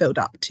we have filled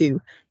up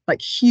to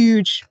like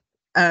huge.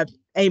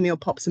 Amy will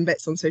pop some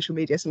bits on social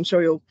media, so I'm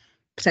sure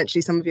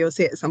some of you will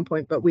see it at some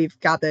point, but we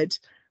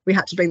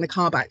had to bring the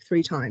car back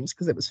 3 times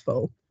because it was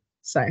full.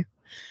 So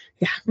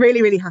yeah,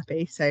 really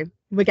happy. So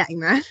we're getting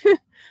there.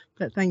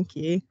 But thank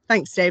you.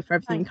 Thanks, Dave, for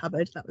everything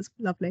covered. That was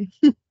lovely.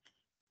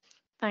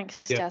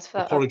 Thanks, Yeah, Jazz, for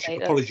that apology,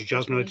 update.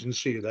 Jasmine, I didn't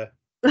see you there.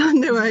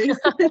 No worries.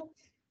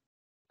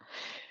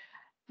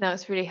 No,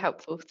 it's really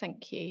helpful.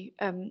 Thank you.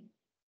 And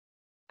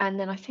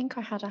then I think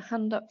I had a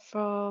hand up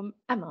from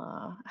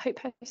Emma. Hope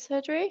Hope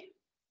Surgery.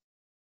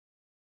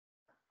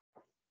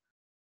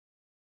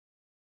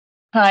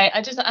 Hi,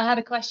 I had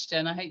a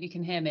question. I hope you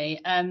can hear me.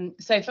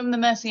 So from the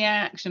Mercy in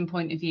Action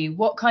point of view,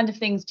 what kind of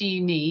things do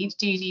you need?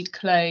 Do you need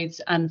clothes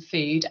and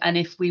food? And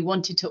if we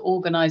wanted to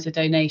organise a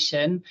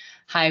donation,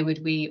 how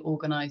would we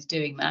organise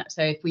doing that?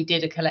 So if we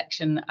did a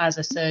collection as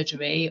a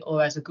surgery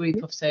or as a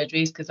group of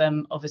surgeries, because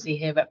I'm obviously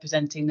here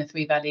representing the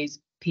Three Valleys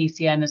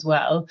PCN as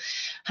well,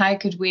 how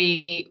could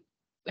we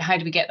how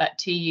do we get that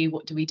to you?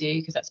 What do we do?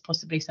 Because that's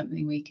possibly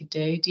something we could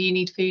do. Do you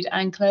need food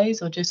and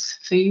clothes, or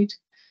just food?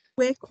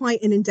 We're quite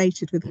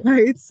inundated with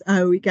clothes.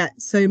 We get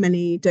so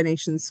many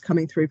donations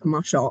coming through from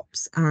our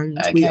shops, and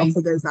we Okay.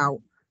 offer those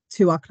out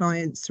to our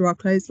clients through our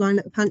clothesline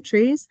at the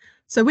pantries.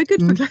 So we're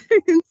good for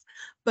clothes,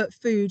 but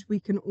food, we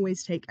can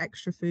always take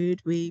extra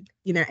food.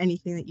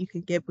 Anything that you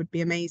can give would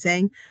be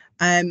amazing.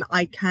 I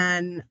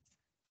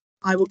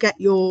will get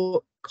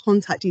your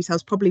contact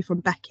details probably from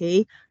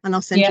Becky, and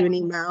I'll send you an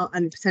email,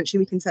 and potentially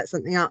we can set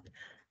something up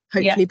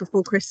hopefully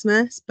before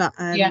Christmas. But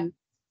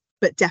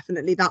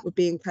definitely that would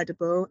be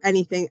incredible.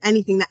 Anything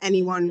that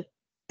anyone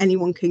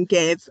can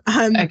give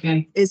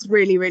is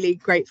really, really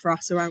great for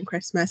us around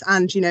Christmas,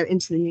 and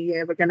into the new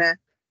year. We're gonna,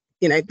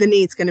 the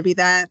need's gonna be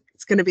there.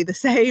 It's gonna be the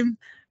same.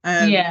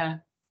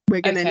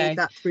 We're gonna need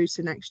that through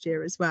to next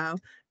year as well.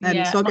 So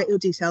I'll get your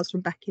details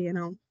from Becky,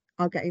 and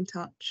I'll get in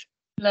touch.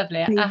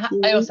 Lovely.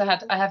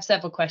 I have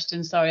several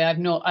questions. Sorry,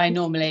 I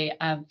normally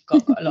have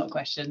got a lot of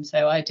questions,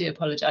 so I do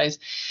apologise.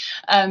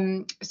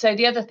 So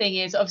the other thing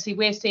is, obviously,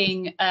 we're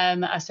seeing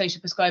as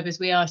social prescribers,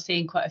 we are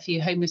seeing quite a few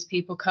homeless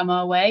people come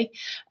our way.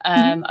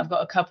 I've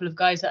got a couple of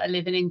guys that are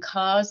living in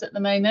cars at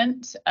the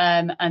moment,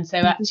 and so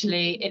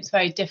actually it's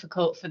very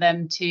difficult for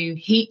them to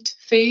heat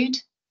food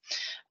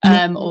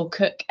or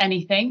cook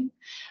anything.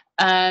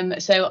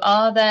 So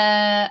are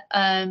there?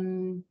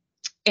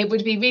 It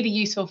would be really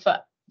useful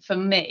for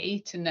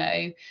me to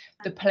know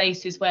the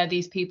places where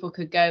these people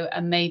could go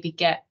and maybe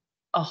get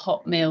a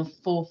hot meal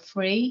for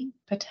free,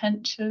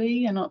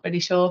 potentially. I'm not really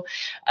sure,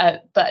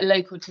 but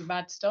local to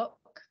Radstock,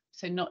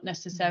 so not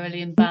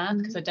necessarily in Bath,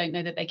 because I don't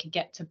know that they could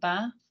get to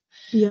Bath.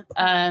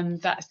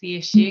 That's the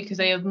issue, because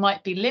they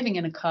might be living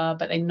in a car,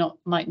 but they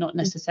might not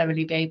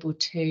necessarily be able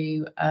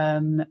to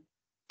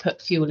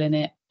put fuel in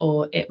it,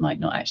 or it might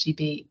not actually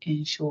be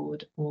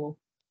insured or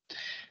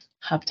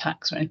have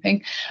tax or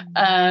anything.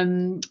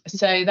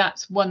 So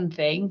that's one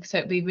thing. So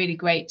it'd be really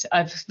great.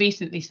 I've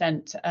recently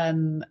sent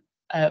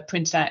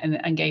printed out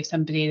and gave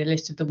somebody a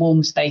list of the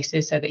warm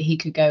spaces so that he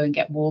could go and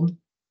get warm.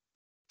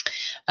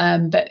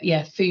 But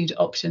yeah, food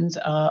options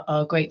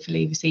are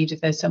gratefully received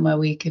if there's somewhere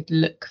we could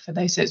look for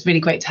those. So it's really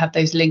great to have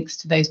those links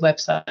to those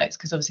websites,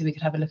 because obviously we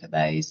could have a look at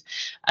those.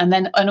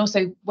 And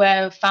also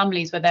where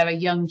families where there are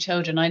young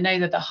children. I know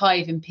that the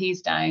Hive in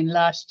Peasdown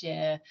last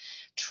year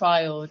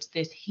trialled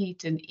this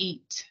heat and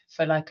eat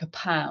for like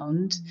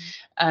 £1,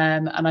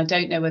 and I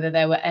don't know whether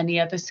there were any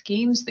other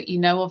schemes that you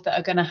know of that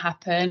are going to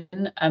happen.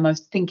 I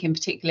was thinking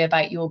particularly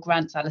about your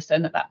grants,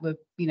 Alison, that would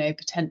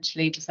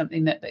potentially be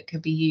something that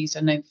could be used. I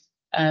know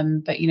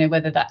but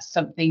whether that's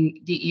something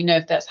that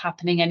if that's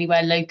happening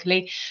anywhere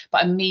locally.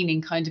 But I'm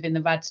meaning kind of in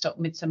the Radstock,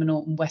 Midsummer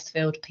Norton,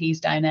 Westfield,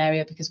 Peasdown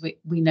area, because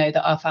we know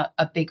that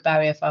a big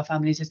barrier for our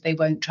families is they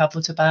won't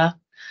travel to Bath.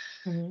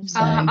 So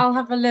I'll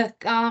have a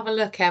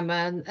look,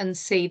 Emma, and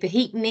see. The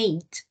heat and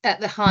eat at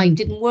the Hive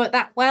didn't work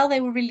that well.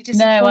 They were really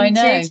disappointed. No, I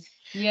know.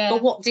 Yeah.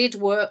 But what did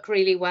work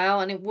really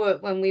well, and it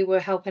worked when we were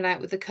helping out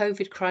with the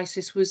COVID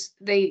crisis, was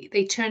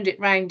they turned it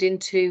round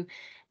into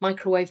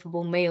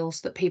microwavable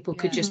meals that people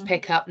could just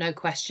pick up, no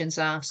questions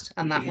asked,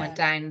 and that went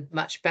down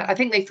much better. I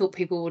think they thought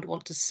people would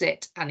want to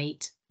sit and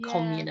eat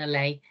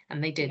communally,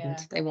 and they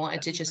didn't. They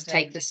wanted to just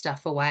take the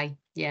stuff away.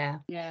 Yeah.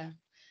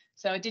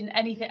 So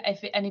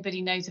if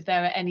anybody knows if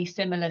there are any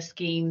similar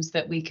schemes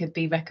that we could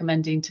be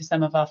recommending to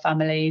some of our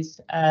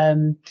families,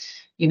 anything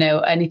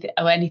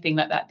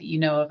like that you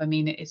know of. I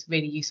mean, it's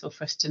really useful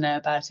for us to know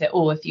about it,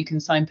 or if you can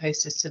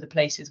signpost us to the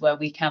places where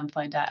we can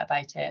find out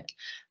about it,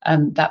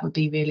 that would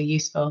be really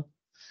useful.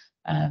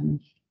 I've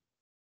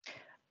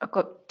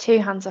got two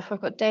hands up. I've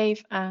got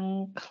Dave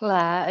and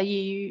Claire. Are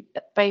you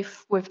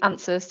both with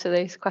answers to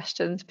those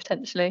questions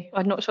potentially?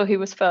 I'm not sure who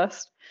was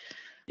first.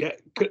 Yeah,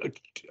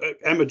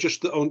 Emma,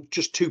 just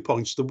 2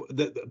 points.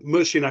 The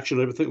Mercy in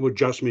Action, I think what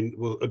Jasmine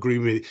will agree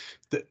with me,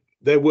 that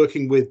they're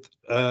working with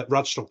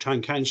Radstock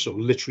Town Council,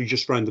 literally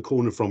just round the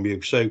corner from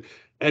you. So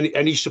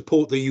any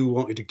support that you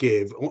wanted to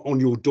give on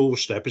your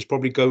doorstep is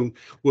probably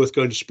worth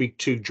going to speak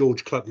to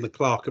George Clutton, the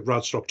clerk at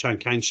Radstock Town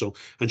Council,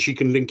 and she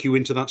can link you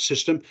into that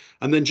system.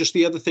 And then just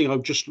the other thing I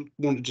just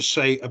wanted to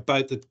say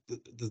about the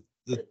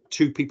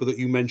two people that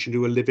you mentioned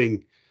who are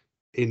living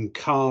in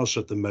cars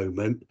at the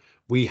moment.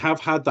 We have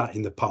had that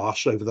in the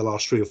past over the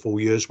last 3 or 4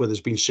 years where there's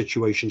been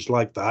situations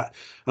like that.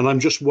 And I'm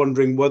just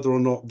wondering whether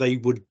or not they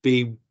would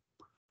be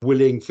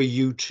willing for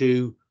you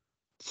to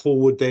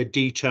forward their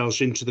details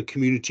into the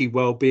Community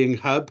Wellbeing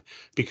Hub,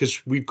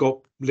 because we've got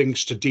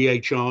links to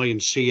DHI and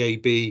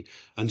CAB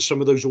and some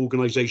of those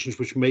organisations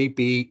which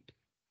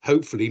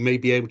hopefully may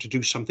be able to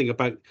do something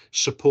about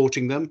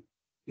supporting them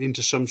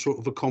into some sort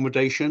of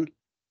accommodation.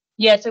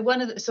 Yeah, so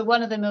one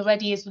of them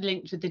already is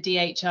linked with the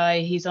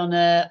DHI. He's on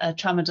a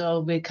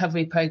tramadol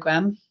recovery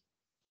program,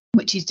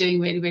 which he's doing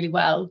really, really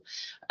well.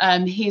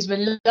 He's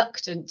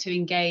reluctant to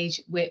engage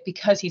with,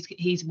 because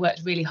he's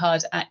worked really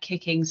hard at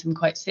kicking some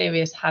quite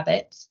serious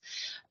habits.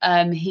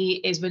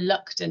 he is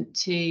reluctant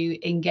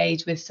to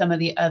engage with some of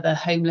the other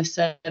homeless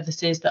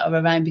services that are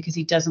around because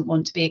he doesn't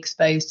want to be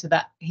exposed to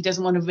that. He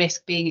doesn't want to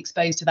risk being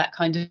exposed to that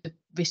kind of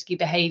risky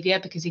behaviour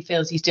because he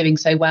feels he's doing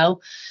so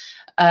well,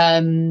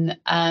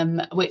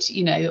 which,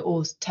 you know,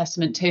 all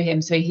testament to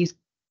him. So he's,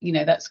 you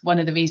know, that's one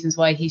of the reasons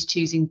why he's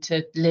choosing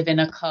to live in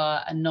a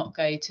car and not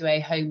go to a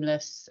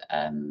homeless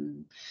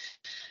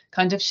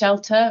kind of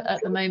shelter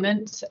at the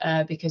moment,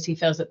 because he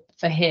feels that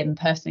for him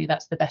personally,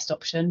 that's the best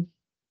option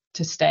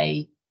to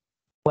stay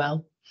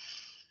well.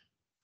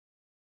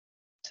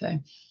 So.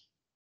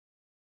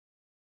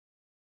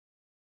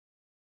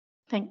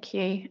 Thank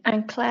you.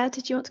 And Claire,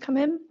 did you want to come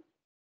in?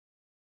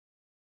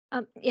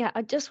 Yeah,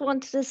 I just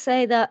wanted to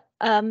say that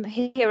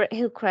here at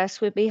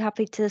Hillcrest, we'd be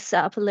happy to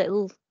set up a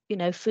little, you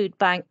know, food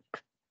bank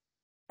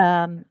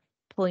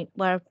point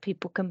where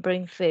people can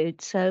bring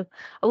food. So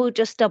I will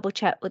just double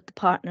check with the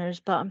partners,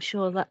 but I'm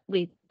sure that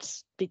we'd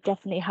be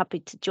definitely happy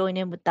to join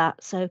in with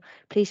that. So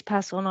please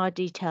pass on our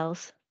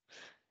details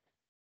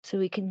so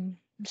we can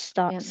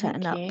start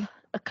setting up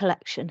a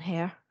collection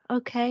here.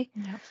 Okay.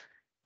 Yeah.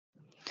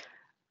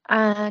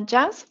 And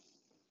Jazz?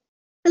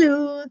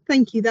 Hello,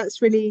 thank you.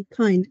 That's really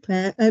kind,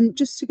 Claire.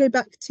 Just to go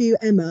back to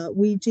Emma,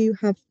 we do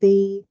have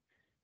the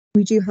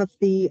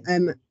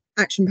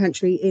Action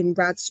Pantry in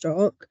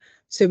Radstock,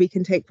 so we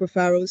can take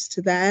referrals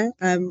to there.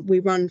 We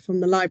run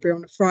from the library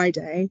on a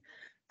Friday,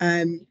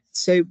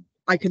 so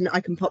I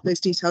can pop those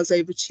details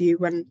over to you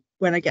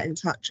when I get in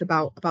touch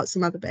about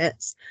some other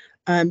bits.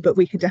 But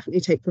we can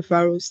definitely take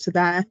referrals to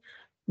there.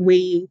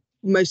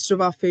 Most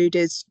of our food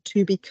is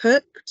to be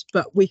cooked,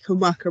 but we can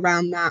work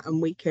around that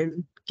and we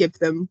can give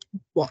them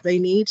what they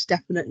need,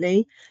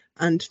 definitely,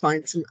 and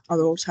find some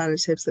other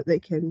alternatives that they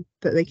can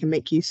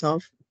make use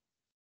of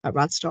at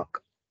Radstock.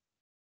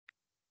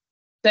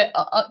 So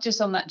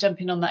just on that,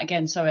 jumping on that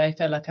again, sorry, I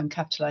feel like I'm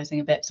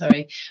capitalising a bit,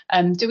 sorry.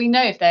 Do we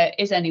know if there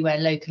is anywhere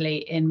locally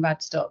in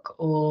Radstock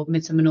or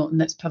Midsummer Norton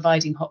that's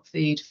providing hot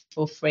food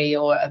for free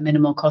or at a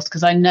minimal cost?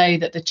 Because I know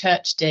that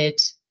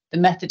the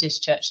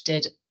Methodist Church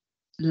did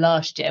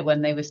last year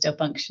when they were still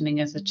functioning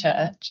as a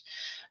church,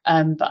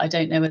 but I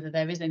don't know whether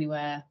there is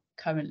anywhere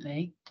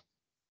currently.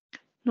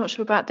 Not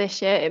sure about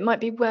this year. It might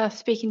be worth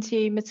speaking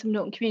to Midsummer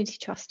Norton Community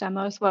Trust,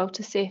 Emma, as well,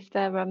 to see if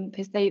they're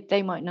because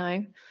they might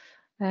know.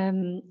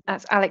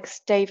 That's Alex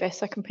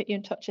Davis. I can put you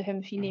in touch with him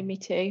if you need me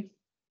to.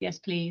 Yes,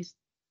 please.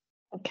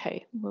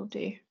 Okay, will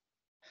do.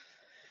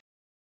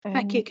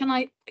 Thank you. Can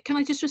I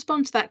just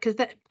respond to that, because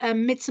that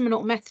Midsummer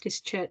Norton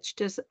Methodist Church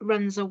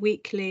runs a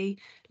weekly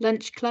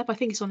lunch club. I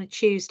think it's on a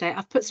Tuesday.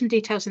 I've put some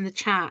details in the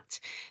chat.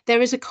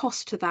 There is a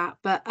cost to that,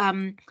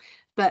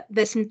 but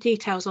there's some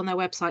details on their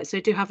website, so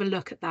do have a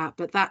look at that.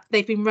 But that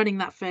they've been running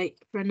that for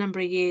a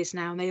number of years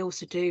now, and they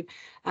also do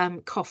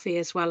coffee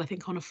as well, I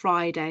think, on a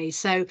Friday.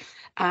 So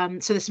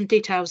so there's some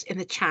details in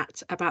the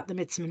chat about the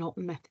Midsummer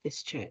Norton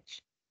Methodist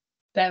Church.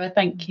 Sarah,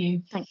 thank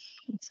you. Thank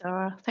you,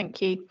 Sarah.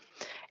 Thank you.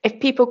 If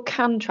people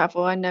can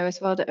travel, I know as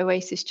well that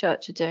Oasis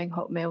Church are doing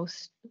hot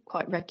meals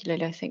quite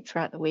regularly, I think,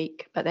 throughout the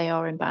week, but they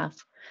are in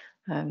Bath.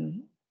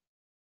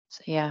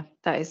 So yeah,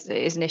 it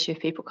is an issue if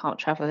people can't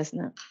travel,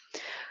 isn't it?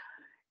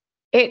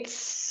 It's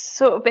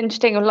sort of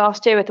interesting.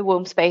 Last year with the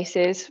warm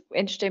spaces,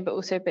 interesting, but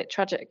also a bit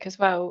tragic as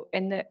well,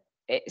 in that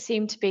it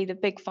seemed to be the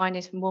big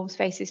findings from warm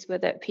spaces were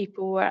that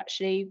people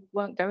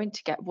weren't going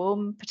to get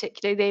warm,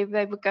 particularly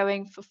they were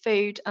going for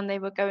food, and they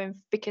were going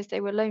because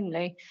they were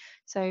lonely.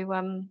 So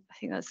I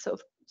think that's sort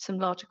of some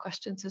larger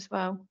questions as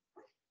well.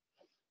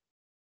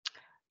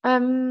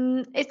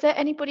 Is there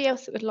anybody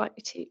else that would like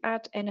to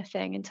add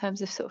anything in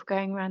terms of sort of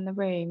going around the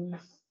room?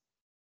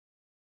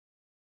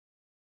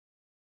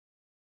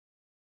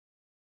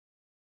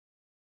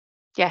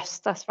 Yes,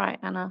 that's right,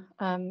 Anna.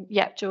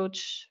 Yeah,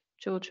 George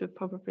would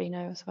probably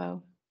know as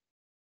well.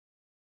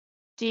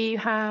 Do you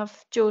have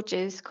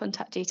George's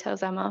contact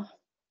details, Emma?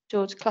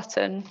 George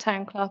Clutton,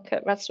 Town Clerk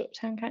at Radstock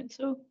Town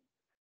Council?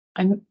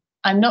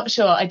 I'm not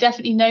sure. I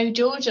definitely know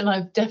George, and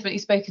I've definitely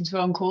spoken to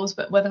her on calls,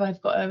 but whether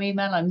I've got her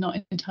email, I'm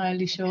not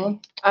entirely sure.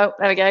 Oh,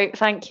 there we go.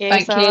 Thank you.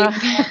 Thank Sarah.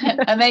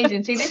 you.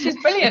 Amazing. See, this is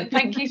brilliant.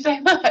 Thank you so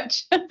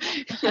much.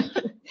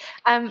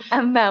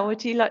 And Mel,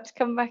 would you like to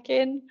come back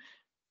in?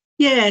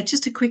 Yeah,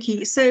 just a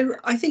quickie. So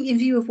I think in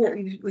view of what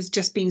was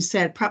just being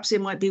said, perhaps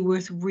it might be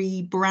worth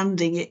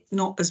rebranding it,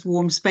 not as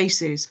warm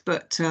spaces,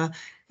 but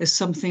as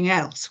something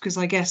else, because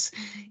I guess,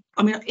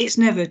 I mean, it's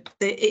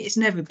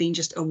never been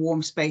just a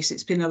warm space.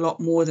 It's been a lot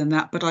more than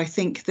that. But I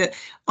think that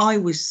I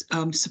was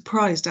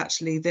surprised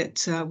actually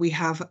that we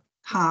have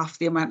half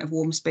the amount of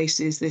warm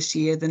spaces this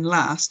year than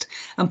last,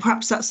 and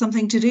perhaps that's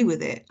something to do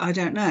with it. I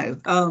don't know.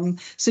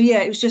 So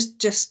yeah, it was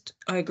just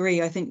I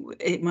agree. I think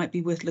it might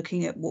be worth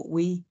looking at what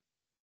we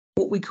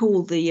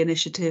call the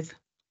initiative.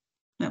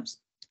 Oops.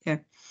 Yeah.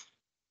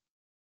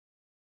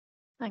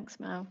 Thanks,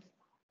 Mel.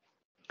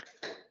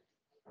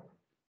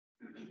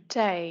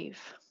 Dave.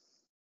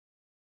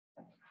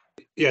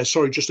 Yeah,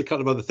 sorry, just a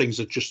couple of other things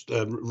that just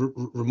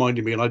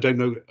reminded me, and I don't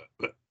know,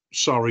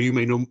 Sarah, you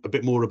may know a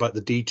bit more about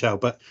the detail,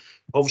 but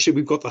obviously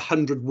we've got the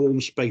 100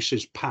 warm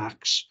spaces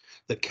packs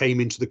that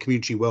came into the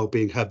Community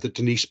Wellbeing Hub that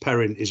Denise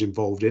Perrin is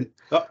involved in.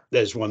 Oh,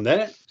 there's one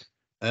there.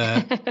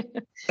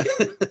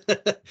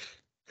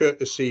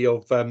 Courtesy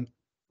of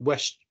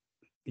West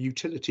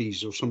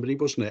Utilities or somebody,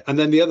 wasn't it? And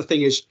then the other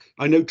thing is,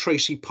 I know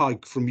Tracy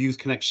Pike from Youth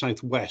Connect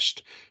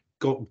Southwest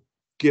got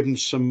given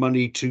some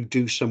money to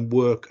do some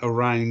work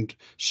around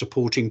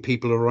supporting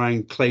people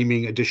around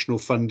claiming additional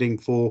funding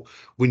for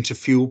winter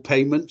fuel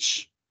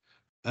payments.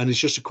 And it's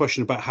just a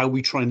question about how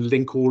we try and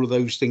link all of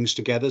those things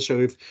together. So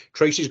if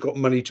Tracy's got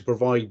money to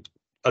provide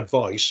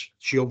advice,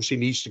 she obviously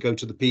needs to go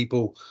to the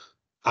people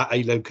at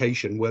a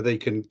location where they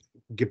can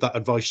give that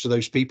advice to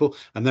those people,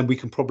 and then we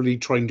can probably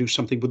try and do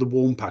something with the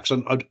warm packs.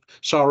 And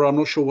Sarah, I'm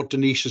not sure what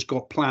Denise has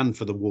got planned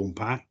for the warm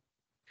pack.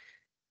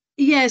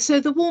 Yeah, so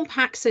the warm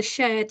packs are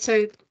shared.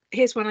 So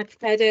here's one I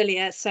prepared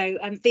earlier. So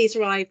these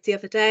arrived the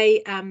other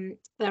day.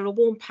 They're a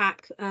warm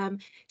pack.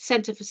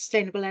 Centre for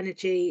Sustainable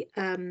Energy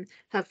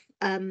have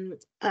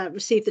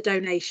received the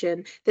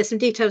donation. There's some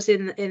details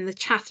in the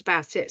chat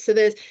about it. So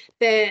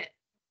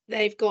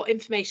they've got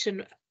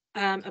information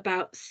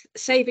about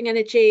saving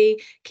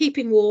energy,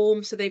 keeping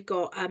warm. So they've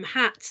got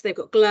hats, they've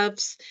got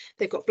gloves,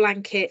 they've got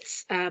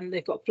blankets,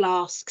 they've got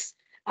flasks.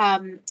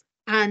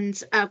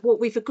 And what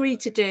we've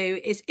agreed to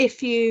do is,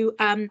 if you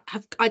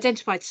have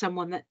identified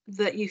someone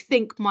that you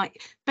think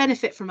might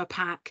benefit from a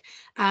pack,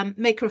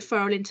 make a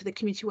referral into the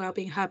Community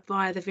Wellbeing Hub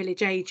via the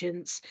village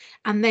agents,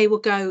 and they will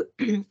go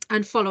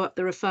and follow up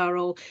the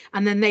referral.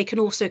 And then they can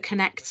also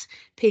connect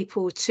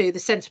people to the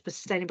Centre for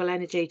Sustainable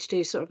Energy to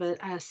do sort of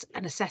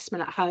an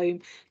assessment at home,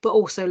 but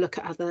also look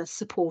at other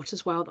support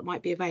as well that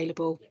might be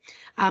available.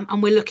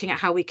 And we're looking at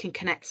how we can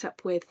connect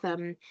up with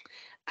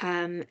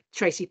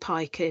Tracy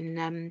Pike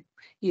in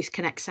Youth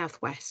Connect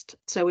Southwest.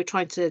 So we're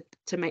trying to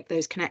make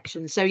those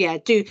connections. So yeah,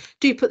 do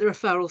put the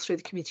referral through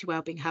the Community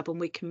Wellbeing Hub, and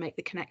we can make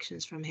the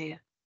connections from here.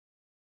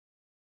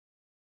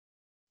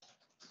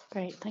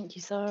 Great, thank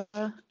you, Sarah.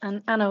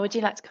 And Anna, would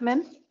you like to come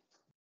in?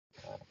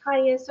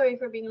 Hi, yeah, sorry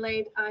for being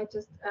late. I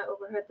just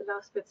overheard the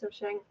last bit, so I'm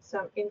sharing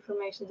some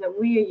information that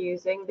we are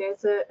using.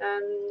 There's a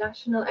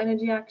National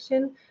Energy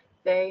Action.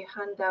 They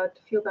hand out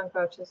fuel bank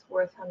vouchers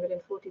worth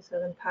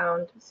 £147.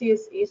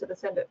 CSE, so the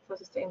Centre for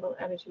Sustainable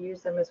Energy,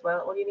 use them as well.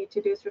 All you need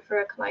to do is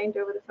refer a client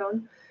over the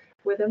phone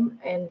with them,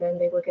 and then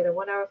they will get a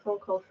 1-hour phone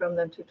call from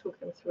them to talk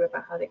them through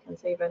about how they can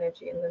save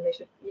energy, and then they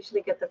should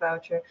usually get the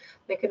voucher.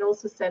 They can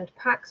also send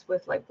packs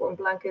with like warm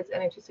blankets,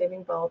 energy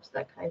saving bulbs,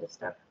 that kind of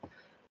stuff.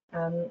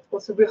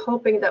 Also, we're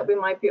hoping that we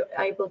might be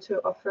able to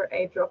offer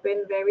a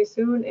drop-in very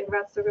soon in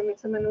Radstorp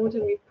Midsummer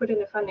Norton. We've put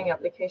in a funding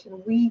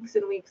application weeks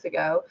and weeks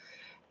ago.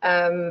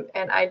 And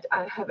I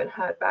haven't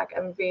heard back.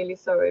 I'm really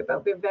sorry,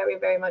 but we're very,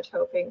 very much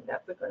hoping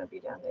that we're going to be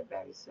down there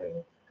very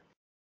soon.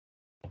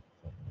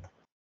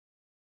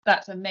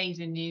 That's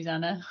amazing news,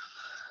 Anna.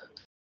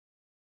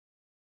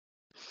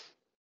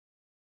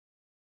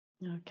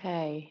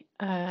 Okay,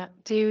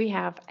 do we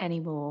have any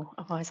more?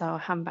 Otherwise I'll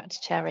hand back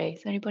to Cherry.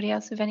 Is there anybody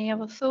else with any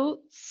other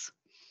thoughts?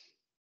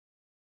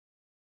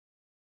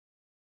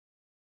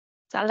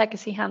 Is that a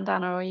legacy hand,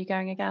 Anna, or are you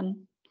going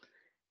again?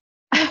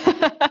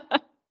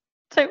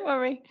 Don't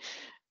worry.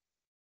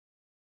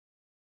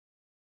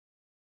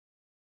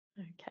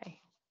 Okay.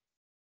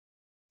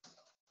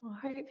 Well,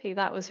 hopefully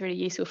that was really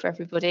useful for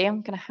everybody.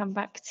 I'm going to hand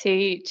back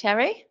to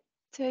Cherry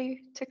to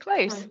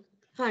close.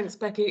 Thanks,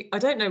 Becky. I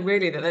don't know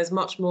really that there's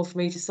much more for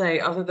me to say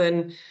other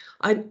than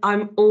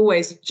I'm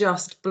always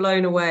just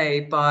blown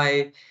away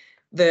by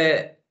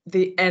the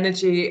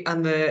energy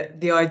and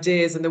the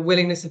ideas and the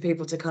willingness of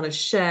people to kind of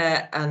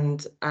share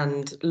and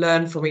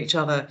learn from each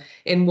other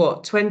in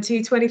what,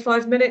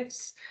 20-25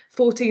 minutes.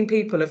 14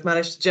 people have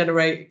managed to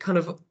generate kind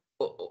of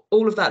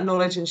all of that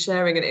knowledge and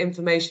sharing and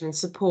information and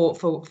support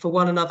for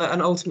one another, and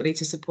ultimately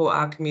to support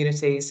our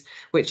communities,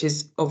 which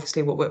is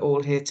obviously what we're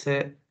all here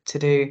to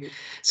do.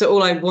 So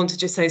all I want to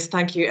just say is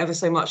thank you ever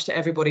so much to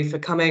everybody for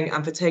coming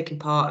and for taking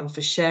part and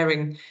for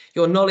sharing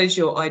your knowledge,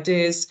 your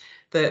ideas,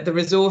 the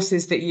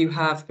resources that you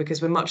have,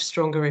 because we're much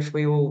stronger if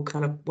we all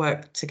kind of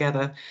work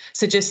together.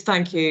 So just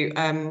thank you.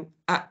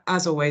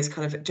 As always,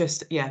 kind of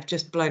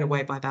just blown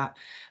away by that.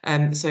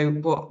 So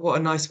what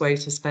a nice way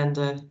to spend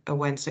a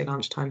Wednesday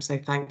lunchtime. So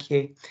thank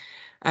you.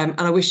 And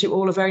I wish you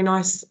all a very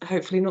nice,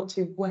 hopefully not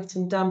too wet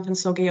and damp and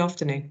soggy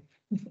afternoon.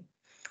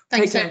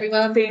 Thanks,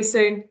 everyone. See you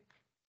soon.